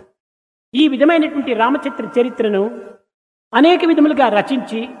ఈ విధమైనటువంటి రామచరిత్ర చరిత్రను అనేక విధములుగా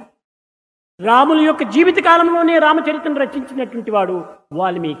రచించి రాముల యొక్క జీవిత కాలంలోనే రామచరిత్రను రచించినటువంటి వాడు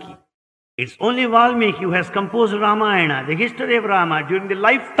Valmiki. It's only Valmiki who has composed Ramayana, the history of Rama during the తన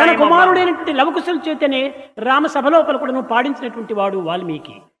lifetime of Rama. కుమారుడైనటువంటి లవకుశల చేతనే రామ సభలోపల కూడాను పాడించినటువంటి వాడు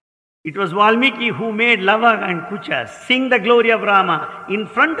Valmiki. It was Valmiki who made Lava and Kucha sing the glory of Rama in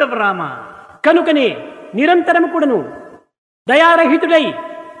front of Rama. కనుకనే నిరంతరం కూడాను దయారహితుడై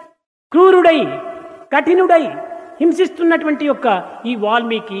క్రూరుడై కఠినుడై హింసిస్తున్నటువంటి యొక్క ఈ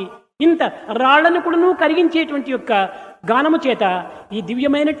వాల్మీకి ఇంత రాళ్లను కూడాను కరిగించేటువంటి యొక్క గానము చేత ఈ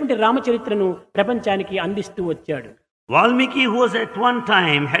దివ్యమైనటువంటి రామచరిత్రను ప్రపంచానికి అందిస్తూ వచ్చాడు. Valmiki, who was at one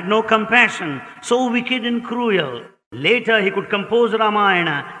time had no compassion, so wicked and cruel, later he could compose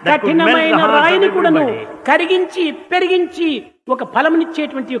Ramayana that could melt the కఠినమైన hearts of రాయిని కూడాను everybody. కరిగించి పెరిగించి ఒక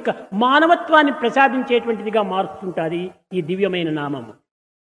ఫలమునిచ్చేటువంటి యొక్క మానవత్వాన్ని ప్రసాదించేటువంటిదిగా మారుస్తుంటాది ఈ దివ్యమైన నామము.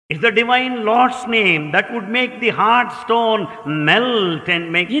 It's the divine Lord's name that would make the heart stone melt and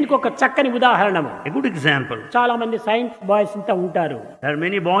make దీనికి ఒక చక్కని ఉదాహరణము. a good example. చాలా మంది సైన్స్ బాయ్స్ అంతా ఉంటారు. There are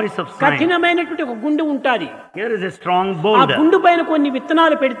many boys of science. కఠినమైనటువంటి ఒక గుండు ఉంటాది. Here is a strong ఆ boulder. గుండు పైన కొన్ని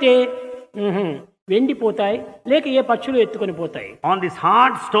విత్తనాలు పెడితే వెండిపోతాయి, లేక ఏ పక్షులు ఎత్తుకొని పోతాయి. On this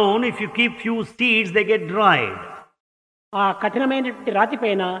hard stone, if you keep few seeds, they get dried. ఆ కఠినమైనటువంటి రాతి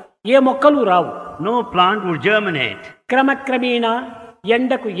పైన ఏ మొక్కలు రావు. No plant would germinate. క్రమక్రమేణా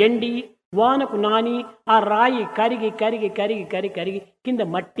ఎండకు ఎండి వానకు నాని ఆ రాయి కరిగి కరిగి కరిగి కరిగి కరిగి కింద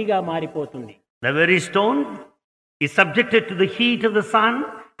మట్టిగా మారిపోతుంది. The very stone is subjected to the heat of the sun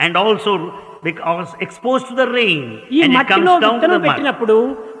and also because exposed to the rain, ఈ and it మట్టిలో comes down to విత్తనం the mud. పెట్టినప్పుడు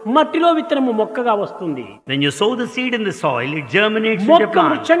మట్టిలో విత్తనము మొక్కగా వస్తుంది. When you sow the seed in the soil, it germinates into a మొక్క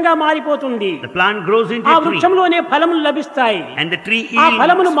plant. వృక్షంగా మారిపోతుంది. The plant grows into ఆ a tree, వృక్షంలోనే ఫలములు లభిస్తాయి. and the tree ఆ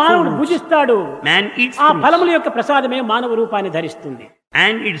ఫలమును yields మానవుడు fruits. భుజిస్తాడు. Man eats ఆ fruits, ఫలముల యొక్క ప్రసాదమే మానవ రూపాన్ని ధరిస్తుంది.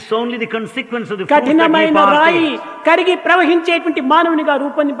 and it's only the consequence of the fruit that we కఠినమైన రాయి partake. కరిగి ప్రవహించేటువంటి మానవునిగా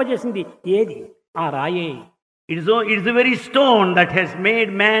రూపొందింపజేసింది ఏది? ఆ రాయే. It is the very stone that has made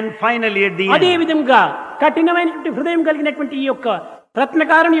man finally at the అదే end. విధంగా కఠినమైనటువంటి హృదయం కలిగినటువంటి ఈ యొక్క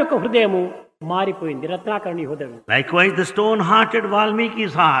రత్నకారుని యొక్క హృదయము మారిపోయింది. రత్నాకరుని హృదయం Likewise, the stone-hearted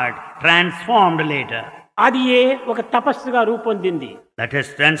Valmiki's heart transformed later. అది ఏ ఒక తపస్సుగా రూపొందింది. That has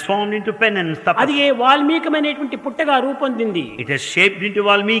transformed into penance. అది ఏ వాల్మీకమైనటువంటి పుట్టగా రూపొందింది. It has shaped into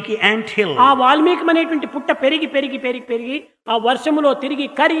Valmiki anthill. ఆ వాల్మీకమైనటువంటి పుట్ట పెరిగి పెరిగి పెరిగి పెరిగి ఆ వర్షములో తిరిగి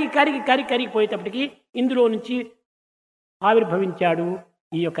కరిగి కరిగి కరిగి కరిగిపోయేటప్పటికి ఇందులో నుంచి ఆవిర్భవించాడు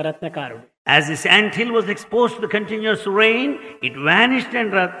ఈ యొక్క రత్నకారుడు. As this anthill was exposed to the continuous rain, it vanished and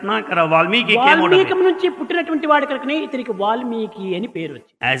Ratnakara Valmiki came out of వాల్మీకం it. నుంచి పుట్టినటువంటి వాడి కనుకనే ఇతనికి వాల్మీకి అని పేరు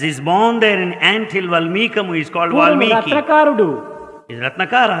వచ్చింది. As is born there in anthill Valmikamu is called పూర్వం Valmiki. రత్నకారుడు, Is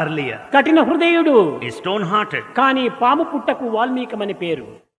Ratnakara earlier. కఠిన హృదయుడు, Is stone-hearted. కానీ పాము పుట్టకు వాల్మీకం అని పేరు.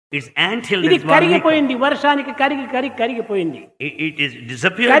 It's anthill that ఇది is Valmiki. కరిగిపోయింది, వర్షానికి కరిగి కరిగి కరిగిపోయింది. It is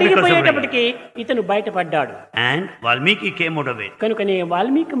disappeared because of rain. కరిగిపోయేటప్పటికి ఇతను బయటపడ్డాడు. And Valmiki came out of it. కనుకనే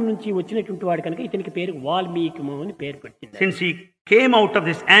వాల్మీకం నుంచి వచ్చినటువంటి వాడు కనుక ఇతనికి పేరు వాల్మీకము అని పేరు పెట్టింది. Since he came out of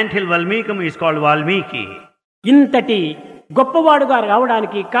this anthill Valmikamu is called Valmiki. ఇంతటి గొప్పవాడుగా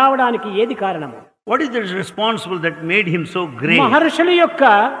కావడానికి ఏది కారణము? What is the responsible that made him so great? మహర్షుల యొక్క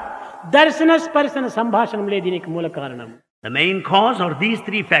దర్శన స్పర్శన సంభాషణలే దీనికి మూల కారణం. The main cause are these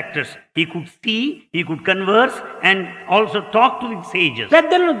three factors. He could see, he could converse, and also talk to the sages.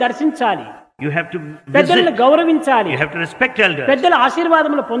 పెద్దలను దర్శించాలి, You have to పెద్దలను visit, గౌరవించాలి, you have to respect elders, పెద్దల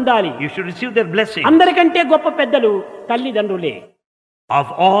ఆశీర్వాదములు పొందాలి. you should receive their blessing. అందరికంటే గొప్ప పెద్దలు తల్లిదండ్రులే. Of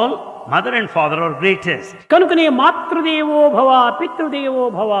all, mother and father are greatest. కనుకనే మాతృదేవో భవ పితృదేవో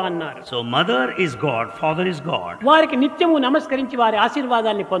భవ అన్నారు. So mother is God, father is God. వారికి నిత్యము నమస్కరించి వారి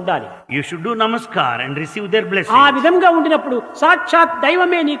ఆశీర్వాదాన్ని పొందాలి. You should do namaskar and receive their ఆ blessing. విధంగా ఉండినప్పుడు సాక్షాత్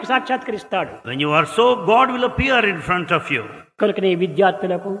దైవమే నీకు సాక్షాత్కరిస్తాడు. When you are so, God will appear in front of you. కనుకనే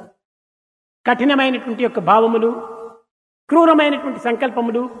విద్యార్థులకు కఠినమైనటువంటి యొక్క భావములు, క్రూరమైనటువంటి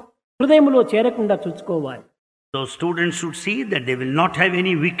సంకల్పములు హృదయములో చేరకుండా చూసుకోవాలి. So students should see that they will not have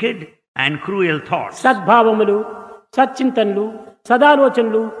any wicked and cruel thoughts. సద్భావములు, సచ్చింతనలు,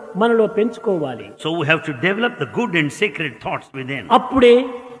 సదాలోచనలు మనలో పెంచుకోవాలి. So we have to develop the good and sacred thoughts within. అప్పుడే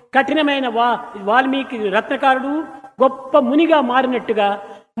కఠినమైన వాల్మీకి రత్నకారుడు గొప్ప మునిగా మారినట్టుగా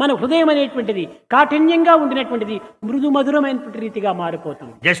మన హృదయం అనేటువంటిది కాఠిన్యంగా ఉండినటువంటిది మృదు మధురమైనటువంటి రీతిగా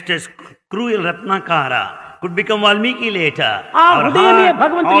మారిపోతుంది. Just as cruel Ratnakara could become Valmiki later, ఆ our హృదయమే heart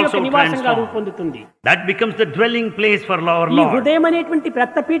భగవంతుని యొక్క also నివాసంగా transforms. రూపొందుతుంది. That becomes the dwelling place for our ఈ Lord. హృదయం అనేటువంటి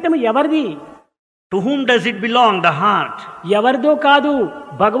రత్నపీఠము ఎవరిది? To whom does it belong? The heart. ఎవరిదో కాదు,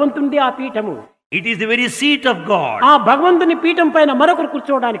 భగవంతుడి ఆ Peetham. It is the very seat of God. ఆ భగవంతుని పీఠం పైన మరొకరు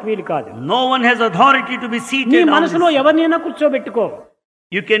కూర్చోవడానికి వీలు కాదు. No one has authority to be నీ seated on మనసులో this. ఎవరినైనా కూర్చోబెట్టుకో.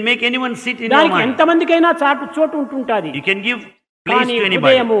 You can make anyone sit in your దానికి mind. ఎంతమందికైనా చోటు ఉంటుంటాది. You can give place కానీ to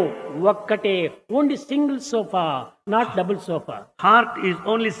anybody. హృదయము ఒక్కటే, only single sofa, not double sofa, Heart is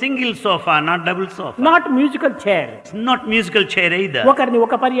only single sofa, not double sofa. Not musical chair. It's not musical chair either. ఒకరిని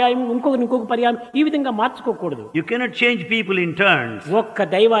ఒక పర్యాయం, ఇంకొకరిని ఇంకొక పర్యాయం, ఈ విధంగా మార్చుకోకూడదు. You cannot change people in turns. ఒక్క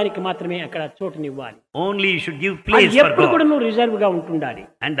దైవానికి మాత్రమే అక్కడ చోటునివ్వాలి. Only you should give అది place for ఎప్పుడు కూడా God. నువ్వు రిజర్వ్ గా ఉంటుండాలి.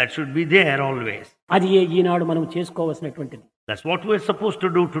 And that should be there always. అది ఈనాడు మనం చేసుకోవాల్సినటువంటిది. That's what we're supposed to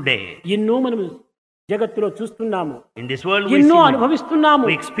do today. ఎన్నో మనం జగత్తులో చూస్తున్నాము, In this world we ఎన్నో see, అనుభవిస్తున్నాము.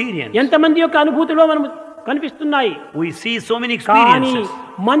 we experience. ఎంతమంది యొక్క అనుభూతిలో మనం కనిపిస్తున్నాయి. We see so many కానీ experiences.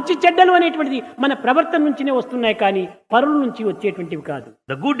 మంచి చెడ్డలు అనేటువంటిది మన ప్రవర్తన నుంచినే వస్తున్నాయి, కానీ పరుల నుంచి వచ్చేటువంటివి కాదు.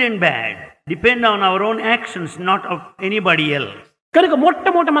 The good and bad depend on our own actions, not of anybody else. కనుక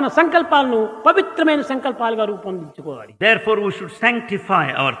మొట్టమొదట మన సంకల్పాలను పవిత్రమైన సంకల్పాలుగా రూపొందించుకోవాలి. Therefore we should sanctify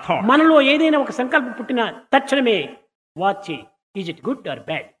our thoughts. మనలో ఏదైనా ఒక సంకల్పం పుట్టిన తక్షణమే watch, is it good or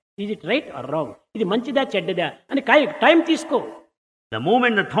bad, is it right are wrong, ఇది మంచిదా చెడ్డదా అని టైం తీసుకో. The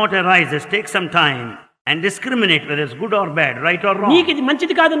moment the thought arises, take some time and discriminate whether it's good or bad, right or wrong. నీకు ఇది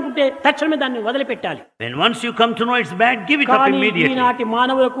మంచిది కాదనుకుంటే తక్షణమే దాన్ని వదిలిపెట్టాలి. When once you come to know it's bad, give it up కానీ immediately. ఈనాటి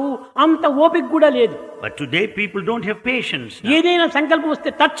మానవులకు అంత ఓపిక కూడా లేదు. But today people don't have patience now. ఏదైనా సంకల్పం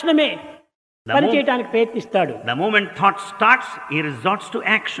వస్తే తక్షణమే The పని mo- చేయడానికి ప్రయత్నిస్తాడు. The moment thought starts, he resorts to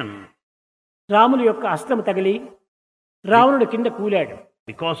action. Ramulu యొక్క అస్త్రము తగిలి రావణుడు కింద కూలాడు.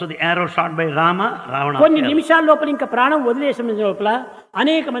 Because of the arrow shot by Rama, Ravana కొన్ని fell. నిమిషాల లోపల ఇంకా ప్రాణం వదిలేసిన లోపల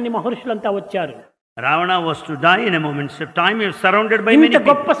అనేక మంది మహర్షులంతా వచ్చారు. Ravana was to die in a moment of time. He was surrounded by many ఇంత people.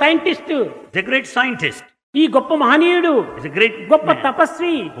 గొప్ప scientist, He's a great scientist. ఈ గొప్ప మహనీయుడు, He's a great గొప్ప man.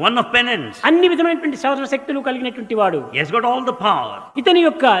 Tapasvi, One of penance. అన్ని విధమైనటువంటి సర్వశక్తులు కలిగినటువంటి వాడు. He has got all the power. ఇతని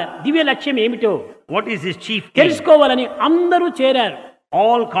యొక్క దివ్య లక్ష్యం ఏమిటో What is his chief aim? తెలుసుకోవాలని అందరూ చేరారు.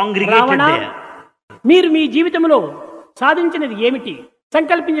 All congregated Ravana, there. మీరు మీ జీవితంలో సాధించినది ఏమిటి,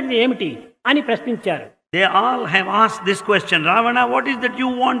 సంకల్పించినది ఏమిటి అని ప్రశ్నించారు. They all have asked this question. Ravana, what is that you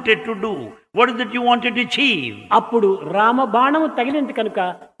wanted to do? What is that you wanted to achieve? అప్పుడు రామ బాణము తగిలింది కనుక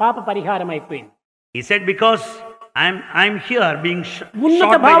పాప పరిహారం అయిపోయింది. He said, because I'm here being ఉన్నత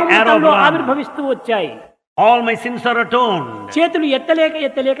shot by arrow of భావములో Ram. ఆవిర్భవిస్తూ వచ్చాయి. All my sins are atoned. చేతులు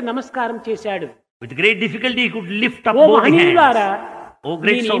ఎత్తలేక నమస్కారం చేశాడు. With great difficulty he could lift up oh both మహనీయులారా, hands. Oh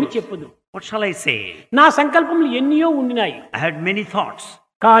great నేనేమి souls. చెప్పుదు, What shall I say? నా సంకల్పములు ఎన్నో ఉండినాయి, I had many thoughts,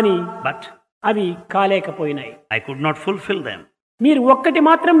 కానీ but అవి కాలేకపోయినాయి. I could not fulfill them. మీరు ఒక్కటి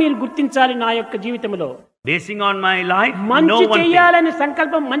మాత్రం మీరు గుర్తించాలి, నా యొక్క జీవితంలో Basing on my life, no మంచి one thing. చెయ్యాలనే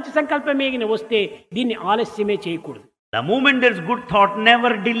సంకల్పం, మంచి సంకల్పమే వస్తే దీన్ని ఆలస్యమే చేయకూడదు. The moment there's good thought,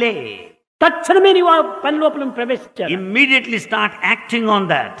 never delay. తక్షణమే నీవు ఆ పని లోపల ప్రవేశించాలి. Immediately start acting on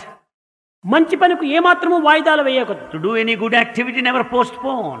that. మంచి పనికి ఏమాత్రము వాయిదాలు వేయకూడదు. To do any good activity, never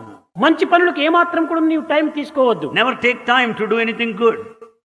postpone. మంచి పనులకు ఏమాత్రం కూడా నీవు టైం తీసుకోవద్దు. Never take time to do anything good.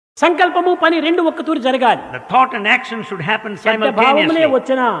 సంకల్పము పని రెండు ఒక్కతూరి జరగాలి. The thought and action should happen భావములే simultaneously.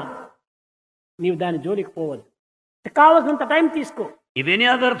 వచ్చినా నీవు దాని జోలికి పోవద్దు. కావలసినంత టైం తీసుకో. If any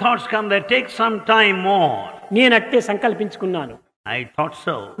other thoughts come, they take some time more. నేను అట్టే సంకల్పించుకున్నాను. I thought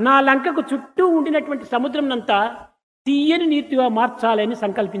so. నా లంకకు చుట్టూ ఉండినటువంటి సముద్రంనంతా తీయని నీటిగా మార్చాలని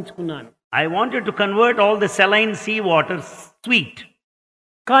సంకల్పించుకున్నాను. I wanted to convert all the saline sea water sweet.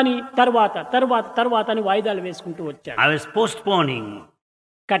 కానీ తర్వాత అని వాయిదాలు వేసుకుంటూ వచ్చాను. I was postponing.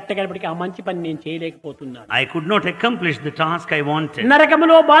 కట్టగడపటికి ఆ మంచి పని నేను చేయలేకపోతున్నాను. I could not accomplish the task I wanted.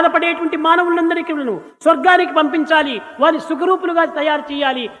 నరకములో బాధపడేటువంటి మానవులందరికీ స్వర్గానికి పంపించాలి, వారి సుఖరూపులుగా తయారు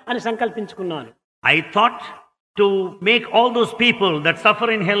చేయాలి అని సంకల్పించుకున్నాను. I thought to make all those people that suffer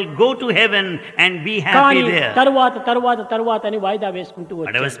in hell go to heaven and be happy there. తరువాత అని వాయిదా వేసుకుంటూ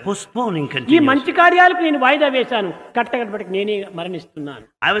But I was వచ్చాను. postponing ఈ continuously. మంచి కార్యాలకు నేను వాయిదా వేశాను, కట్టగడపటికి నేనే మరణిస్తున్నాను.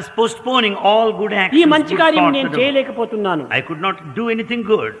 I was postponing all good ఈ actions. మంచి good కార్యం thoughts నేను to do. చేయలేకపోతున్నాను. I could not do anything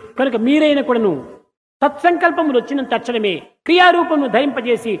good. కనుక మీరైన కూడాను తత్సంకల్పములు వచ్చిన తక్షణమే క్రియారూపమును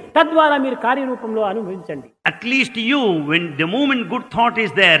ధరింపజేసి తద్వారా మీరు కార్యరూపంలో అనుభవించండి. At least you, when the moment good thought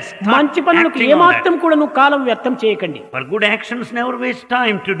is there, start మంచి పనులకు acting on ఏమాత్రం that. కూడాను కాలం వ్యర్థం చేయకండి. For good actions, never waste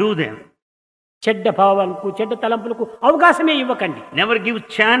time to do them. చెడ్డ భావాలకు, చెడ్డ తలంపులకు అవకాశమే ఇవ్వకండి. Never give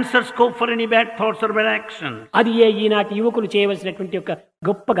chance or scope for any bad thoughts or bad actions. అది ఈనాటి యువకులు చేయవలసినటువంటి ఒక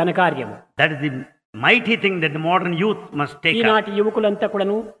గొప్ప ఘనకార్యము. That is the mighty thing that the modern youth must take up. ఈనాటి యువకులంతా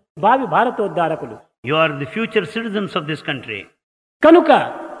కూడాను భావి భారతోద్ధారకులు. You are the future citizens of this country. కనుక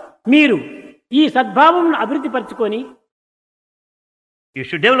మీరు ఈ సద్భావమును అభివృద్ధి పరచుకొని You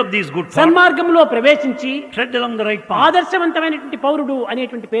should develop these good thoughts. సన్మార్గంలో ప్రవేశించి Tread along the right path. ఆదర్శవంతమైనటువంటి పౌరుడు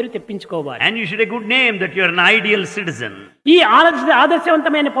అనేటువంటి పేరు తెప్పించుకోవాలి. And you should have a good name that you are an ideal citizen. ఈ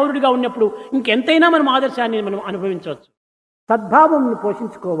ఆదర్శవంతమైన పౌరుడిగా ఉన్నప్పుడు ఇంకెంతైనా మనం ఆదర్శాన్ని మనం అనుభవించవచ్చు. సద్భావమును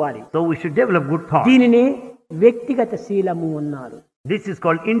పోషించుకోవాలి. So we should develop good thoughts. దీనినే వ్యక్తిగత శీలము అన్నారు. This is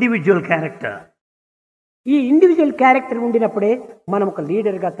called individual character. ఈ ఇండివిజువల్ క్యారెక్టర్ ఉండినప్పుడే మనం ఒక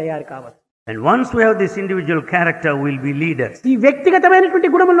లీడర్గా తయారు కావచ్చు. And once we have this individual character, we'll be leaders. ఈ వ్యక్తిగతమైనటువంటి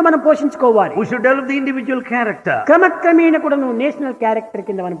గుణములను మనం పోషించుకోవాలి. We should develop the individual character. క్రమక్రమేణ కూడా నేషనల్ క్యారెక్టర్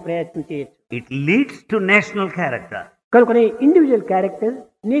కింద మనం ప్రయత్నం చేయొచ్చు. It leads to national character. కనుకనే ఇండివిజువల్ క్యారెక్టర్,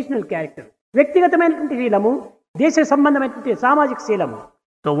 నేషనల్ క్యారెక్టర్, వ్యక్తిగతమైనటువంటి శీలము, దేశ సంబంధమైనటువంటి సామాజిక శీలము.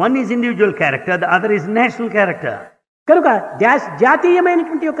 So one is individual character, the other is national character. కనుక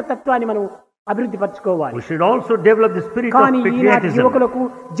జాతీయమైనటువంటి యొక్క తత్వాన్ని మనం అభివృద్ధి పరచుకోవాలి. We should also develop the spirit of కానీ ఈనాటి patriotism. యువకులకు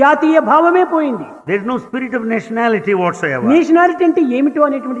జాతీయ భావమే పోయింది. There is no spirit of nationality whatsoever. Nationality అంటే ఏమిటో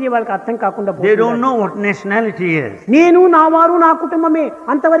అనేటువంటిది వాళ్ళకి అర్థం కాకుండా They don't know what nationality is. నేను, నా వారు, నా కుటుంబమే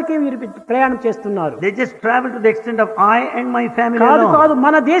అంతవరకే వీరు ప్రయాణం చేస్తున్నారు. They just travel to the extent of I and my family కాదు, alone.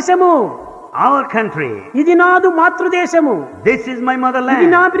 మన దేశము, Our country. ఇది నాదు మాతృదేశము, This is my ఇది motherland.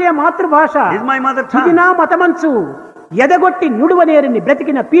 నా ప్రియ మాతృభాష, This is my mother ఇది tongue. నా మతమంచు, ఎదగొట్టి నుడువనేరని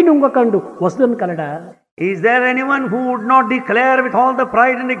బ్రతికిన పీనుంగకండు వస్తువును కలడా. Is there anyone who would not declare with all the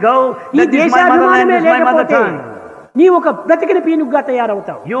pride and the go ఈ that this is my motherland, దేశాభిమానమే this is my mother లేకపోతే tongue? నీ ఒక బ్రతికిన పీనుగ్గా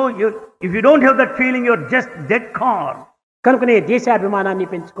తయారవుతావు. If you don't have that feeling, you're just dead corpse. కనుకనే దేశాభిమానాన్ని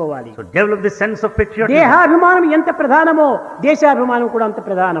పెంచుకోవాలి. So develop the sense of patriotism. దేహాభిమానం ఎంత ప్రధానమో దేశాభిమానం కూడా అంత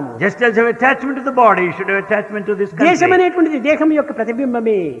ప్రధానము. Just as you have attachment to the body, you should have attachment to this దేశం country. అనేటువంటిది దేహం యొక్క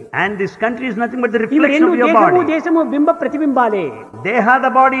ప్రతిబింబమే. And this country is nothing but the ఇవి reflection రెండు of your దేశము body. దేశము బింబ ప్రతిబింబాలే. Deha,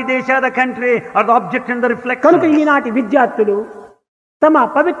 the body, desha, the country, are the object and the reflection. కనుక ఈనాటి విద్యార్థులు తమ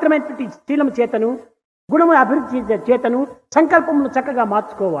పవిత్రమైనటువంటి శీలం చేతను గుణము అభివృద్ధి చేతను సంకల్పములు చక్కగా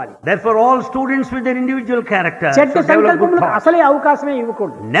మార్చుకోవాలి. Therefore, all students with their individual character చెడ్డ should develop good సంకల్పములకు thoughts. అసలే అవకాశమే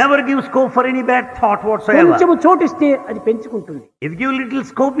ఇవ్వకూడదు. Never give scope for any bad thought whatsoever. కొంచెము చోటిస్తే అది పెంచుకుంటుంది. If you give little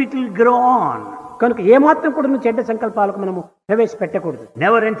scope, it will grow on. కనుక ఏమాత్రం కూడా చెడ్డ సంకల్పాలకు మనము ప్రవేశపెట్టకూడదు.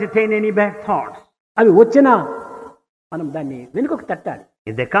 Never entertain any bad thoughts. అవి వచ్చినా మనం దాన్ని వెనుకకు తట్టాలి.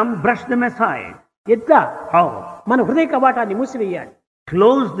 If they come, brush them aside. ఎట్లా? How? మన హృదయ కవాటాన్ని మూసివేయాలి.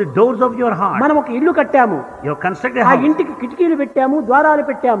 Close the doors of your heart. మనం ఒక ఇల్లు కట్టాము, You have constructed a ఆ house. ఇంటికి కిటికీలు పెట్టాము, ద్వారాలు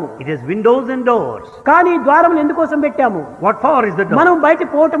పెట్టాము. It has windows and doors. కానీ ద్వారములు ఎందుకోసం పెట్టాము? What for is the door? మనం బయట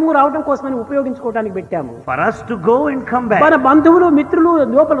పోవటము రావటం కోసమని ఉపయోగించుకోవడానికి పెట్టాము. For us to go and come back. మన బంధువులు మిత్రులు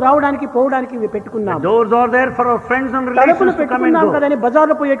లోపల రావడానికి పోవడానికి ఇవి The పెట్టుకున్నాము. doors are there for our friends and తలుపులు relations to come and పెట్టుకున్నాం go. కదని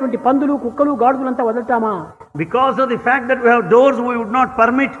బజార్లో పోయేటువంటి పందులు కుక్కలు గాడుగులంతా వదలటామా? Because of the fact that we have doors, we would not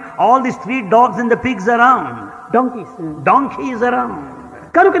permit all the street dogs and the pigs around, డొంకీస్. donkeys around.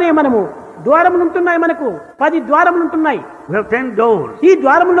 కనుకనే మనము ద్వారములు ఉంటున్నాయి, మనకు 10 ద్వారములు ఉంటున్నాయి. We have 10 doors. ఈ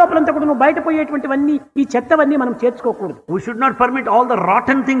ద్వారముల లోపలంతా కూడా బయట పోయేటువంటివన్నీ ఈ చెత్తవన్నీ మనం చేర్చుకోకూడదు. We should not permit all the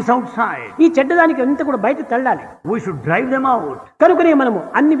rotten things outside. ఈ చెడ్డదానికి అంతా కూడా బయట తಳ್ಳాలి. We should drive them out. కనుకనే మనము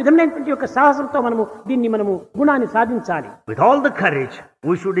అన్ని విధమైనటువంటి యొక్క సాహసంతో మనము దీన్ని మనము గుణాన్ని సాధించాలి. With all the courage,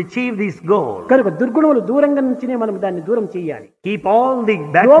 we should achieve this goal. కనుక దుర్గుణములు దూరంగా నుంచినే మనం దాన్ని దూరం చేయాలి. Keep all the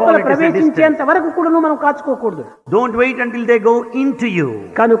bad లోపల qualities at distance. ప్రవేశించేంత వరకు కూడా మనం కాచుకోకూడదు. Don't wait until they go into you.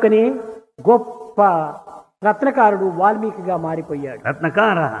 కనుకనే గొప్ప రత్నకారుడు వాల్మీకిగా మారిపోయాడు.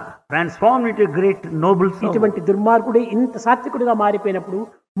 Ratnakara transformed into a great noble soul. ఇటువంటి దుర్మార్గుడే ఇంత సాత్వికుడిగా మారిపోయినప్పుడు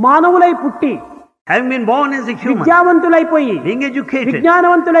మానవులై పుట్టి Having been born as a human, విద్యావంతులైపోయి being educated,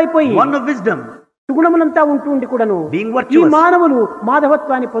 విజ్ఞానవంతులైపోయి one of wisdom, సుగుణములంతా ఉంటూ కూడాను being ఈ virtuous. మానవులు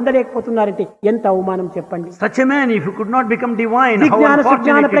మాధవత్వాన్ని పొందలేకపోతున్నారంటే ఎంత అవమానం చెప్పండి. Such a man, if he could not become divine, how విజ్ఞాన సుజ్ఞాన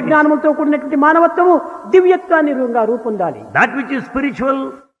unfortunate it is. ప్రజ్ఞానములతో కూడినటువంటి మానవత్వము దివ్యత్వాన్ని రూపొందాలి. That which is spiritual,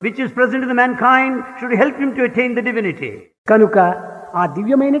 which is present in the mankind, should help him to attain the divinity. కనుక ఆ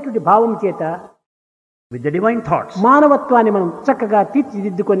దివ్యమైనటువంటి భావం చేత With the divine thoughts, మానవత్వాన్ని మనం చక్కగా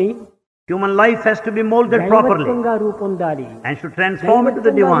తీర్చిదిద్దుకొని human life has to be molded properly దైవత్వంగా రూపొందాలి. and should transform into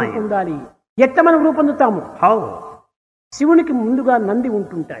the దైవత్వంగా divine. రూపొందాలి. ఎట్ట మనం రూపొందుతాము? How? శివునికి ముందుగా నంది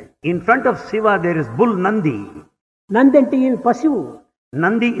ఉంటుంటాయి. In front of Shiva there is bull Nandi. Nandi అంటే ఈ పశువు.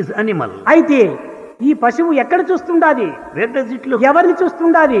 Nandi is animal. అయితే ఈ పశువు ఎక్కడ చూస్తుండాది? Where does it look? ఎవరిని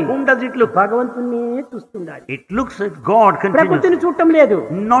చూస్తుండాది? Whom does it look? భగవంతుణ్ణి చూస్తుండాది. It looks at God ప్రకృతిని continuously, చూడటం లేదు.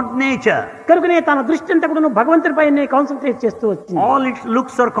 not nature. కనుకనే తన దృష్టి అంతా కూడా భగవంతుడిపైనే కాన్సన్ట్రేట్ చేస్తూ వచ్చింది. All its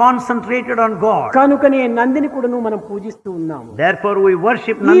looks are concentrated on God. కనుకనే నందిని కూడాను మనం పూజిస్తూ ఉన్నాము. Therefore we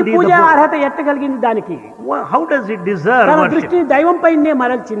worship ఈ Nandi the పూజ bull. అర్హత ఎట్టగలిగింది దానికి? How does it deserve తన worship? దృష్టిని దైవం పైనే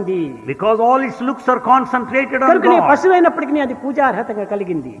మరల్చింది. Because all its looks are concentrated on కనుకనే God. పశువు అయినప్పటికీ అది పూజా అర్హతగా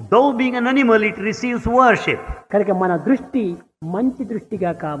కలిగింది. Though being an animal, it receives worship. కనుక మన దృష్టి మంచి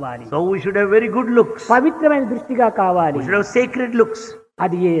దృష్టిగా కావాలి. So we should have very good looks. పవిత్రమైన దృష్టిగా కావాలి. We should have sacred looks.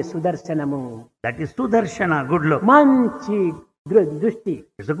 అది ఏ సుదర్శనము. That is Sudarshana, good look. మంచి దృష్టి.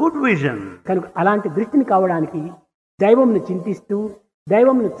 It's a good vision. కనుక అలాంటి దృష్టిని కావడానికి దైవంను చింతిస్తూ,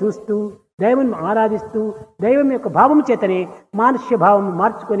 దైవంను చూస్తూ, దైవంను ఆరాధిస్తూ, దైవం యొక్క భావం చేతనే మానుష్య భావం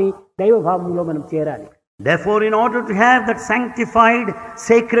మార్చుకొని దైవ భావంలో మనం చేరాలి. Therefore, in order to have that sanctified,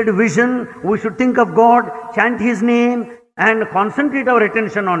 sacred vision, we should think of God, chant His name, and concentrate our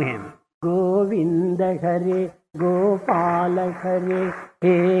attention on Him. Govinda Hare Gopala Hare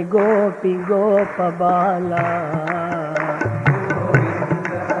hey Gopi గోపబాల.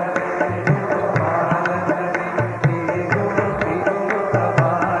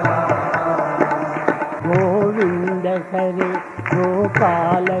 Govinda Hare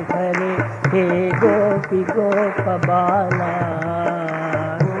Gopala Hare hey Gopi గోపబాల.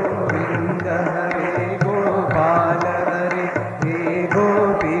 Govinda Hare Gopala Hare hey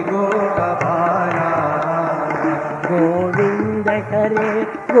Gopi గోపబాల. Govinda Hare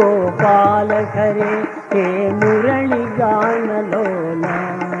Gopala Hare hey Murali గానలోల.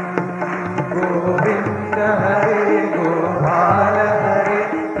 Govinda Hare Gopala Hare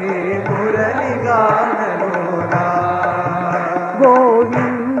hey Murali గానలోల.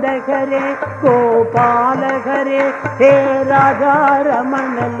 Govinda Hare Gopala Hare hey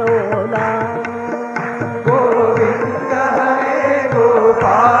Radha Ramana లోల. Govinda Hare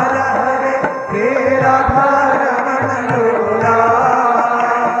Gopala Hare hey Radha Ramana లోల.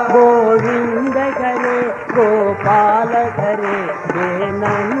 Govinda Hare Gopala Hare hey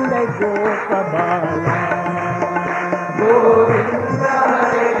Nanda గోపబాల. Govinda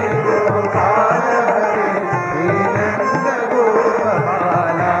Hare Gopala Hare hey Nanda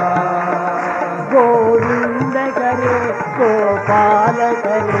గోపబాల. Govinda Hare Gopala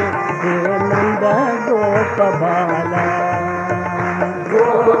Hare hey Nanda గోపబాల.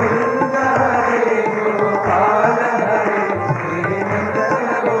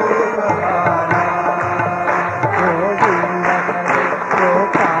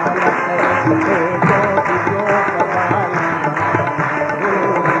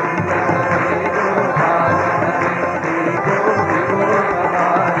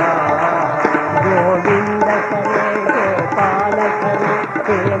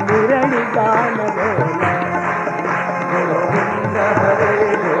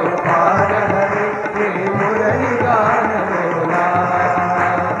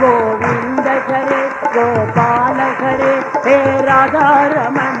 Govinda Hare Gopala Hare hey Radha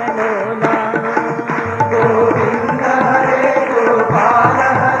Ramana లోలా Govinda Hare Gopala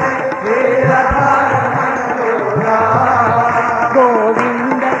Hare hey Radha Ramana లోలా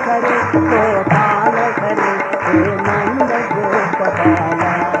Govinda Hare Gopala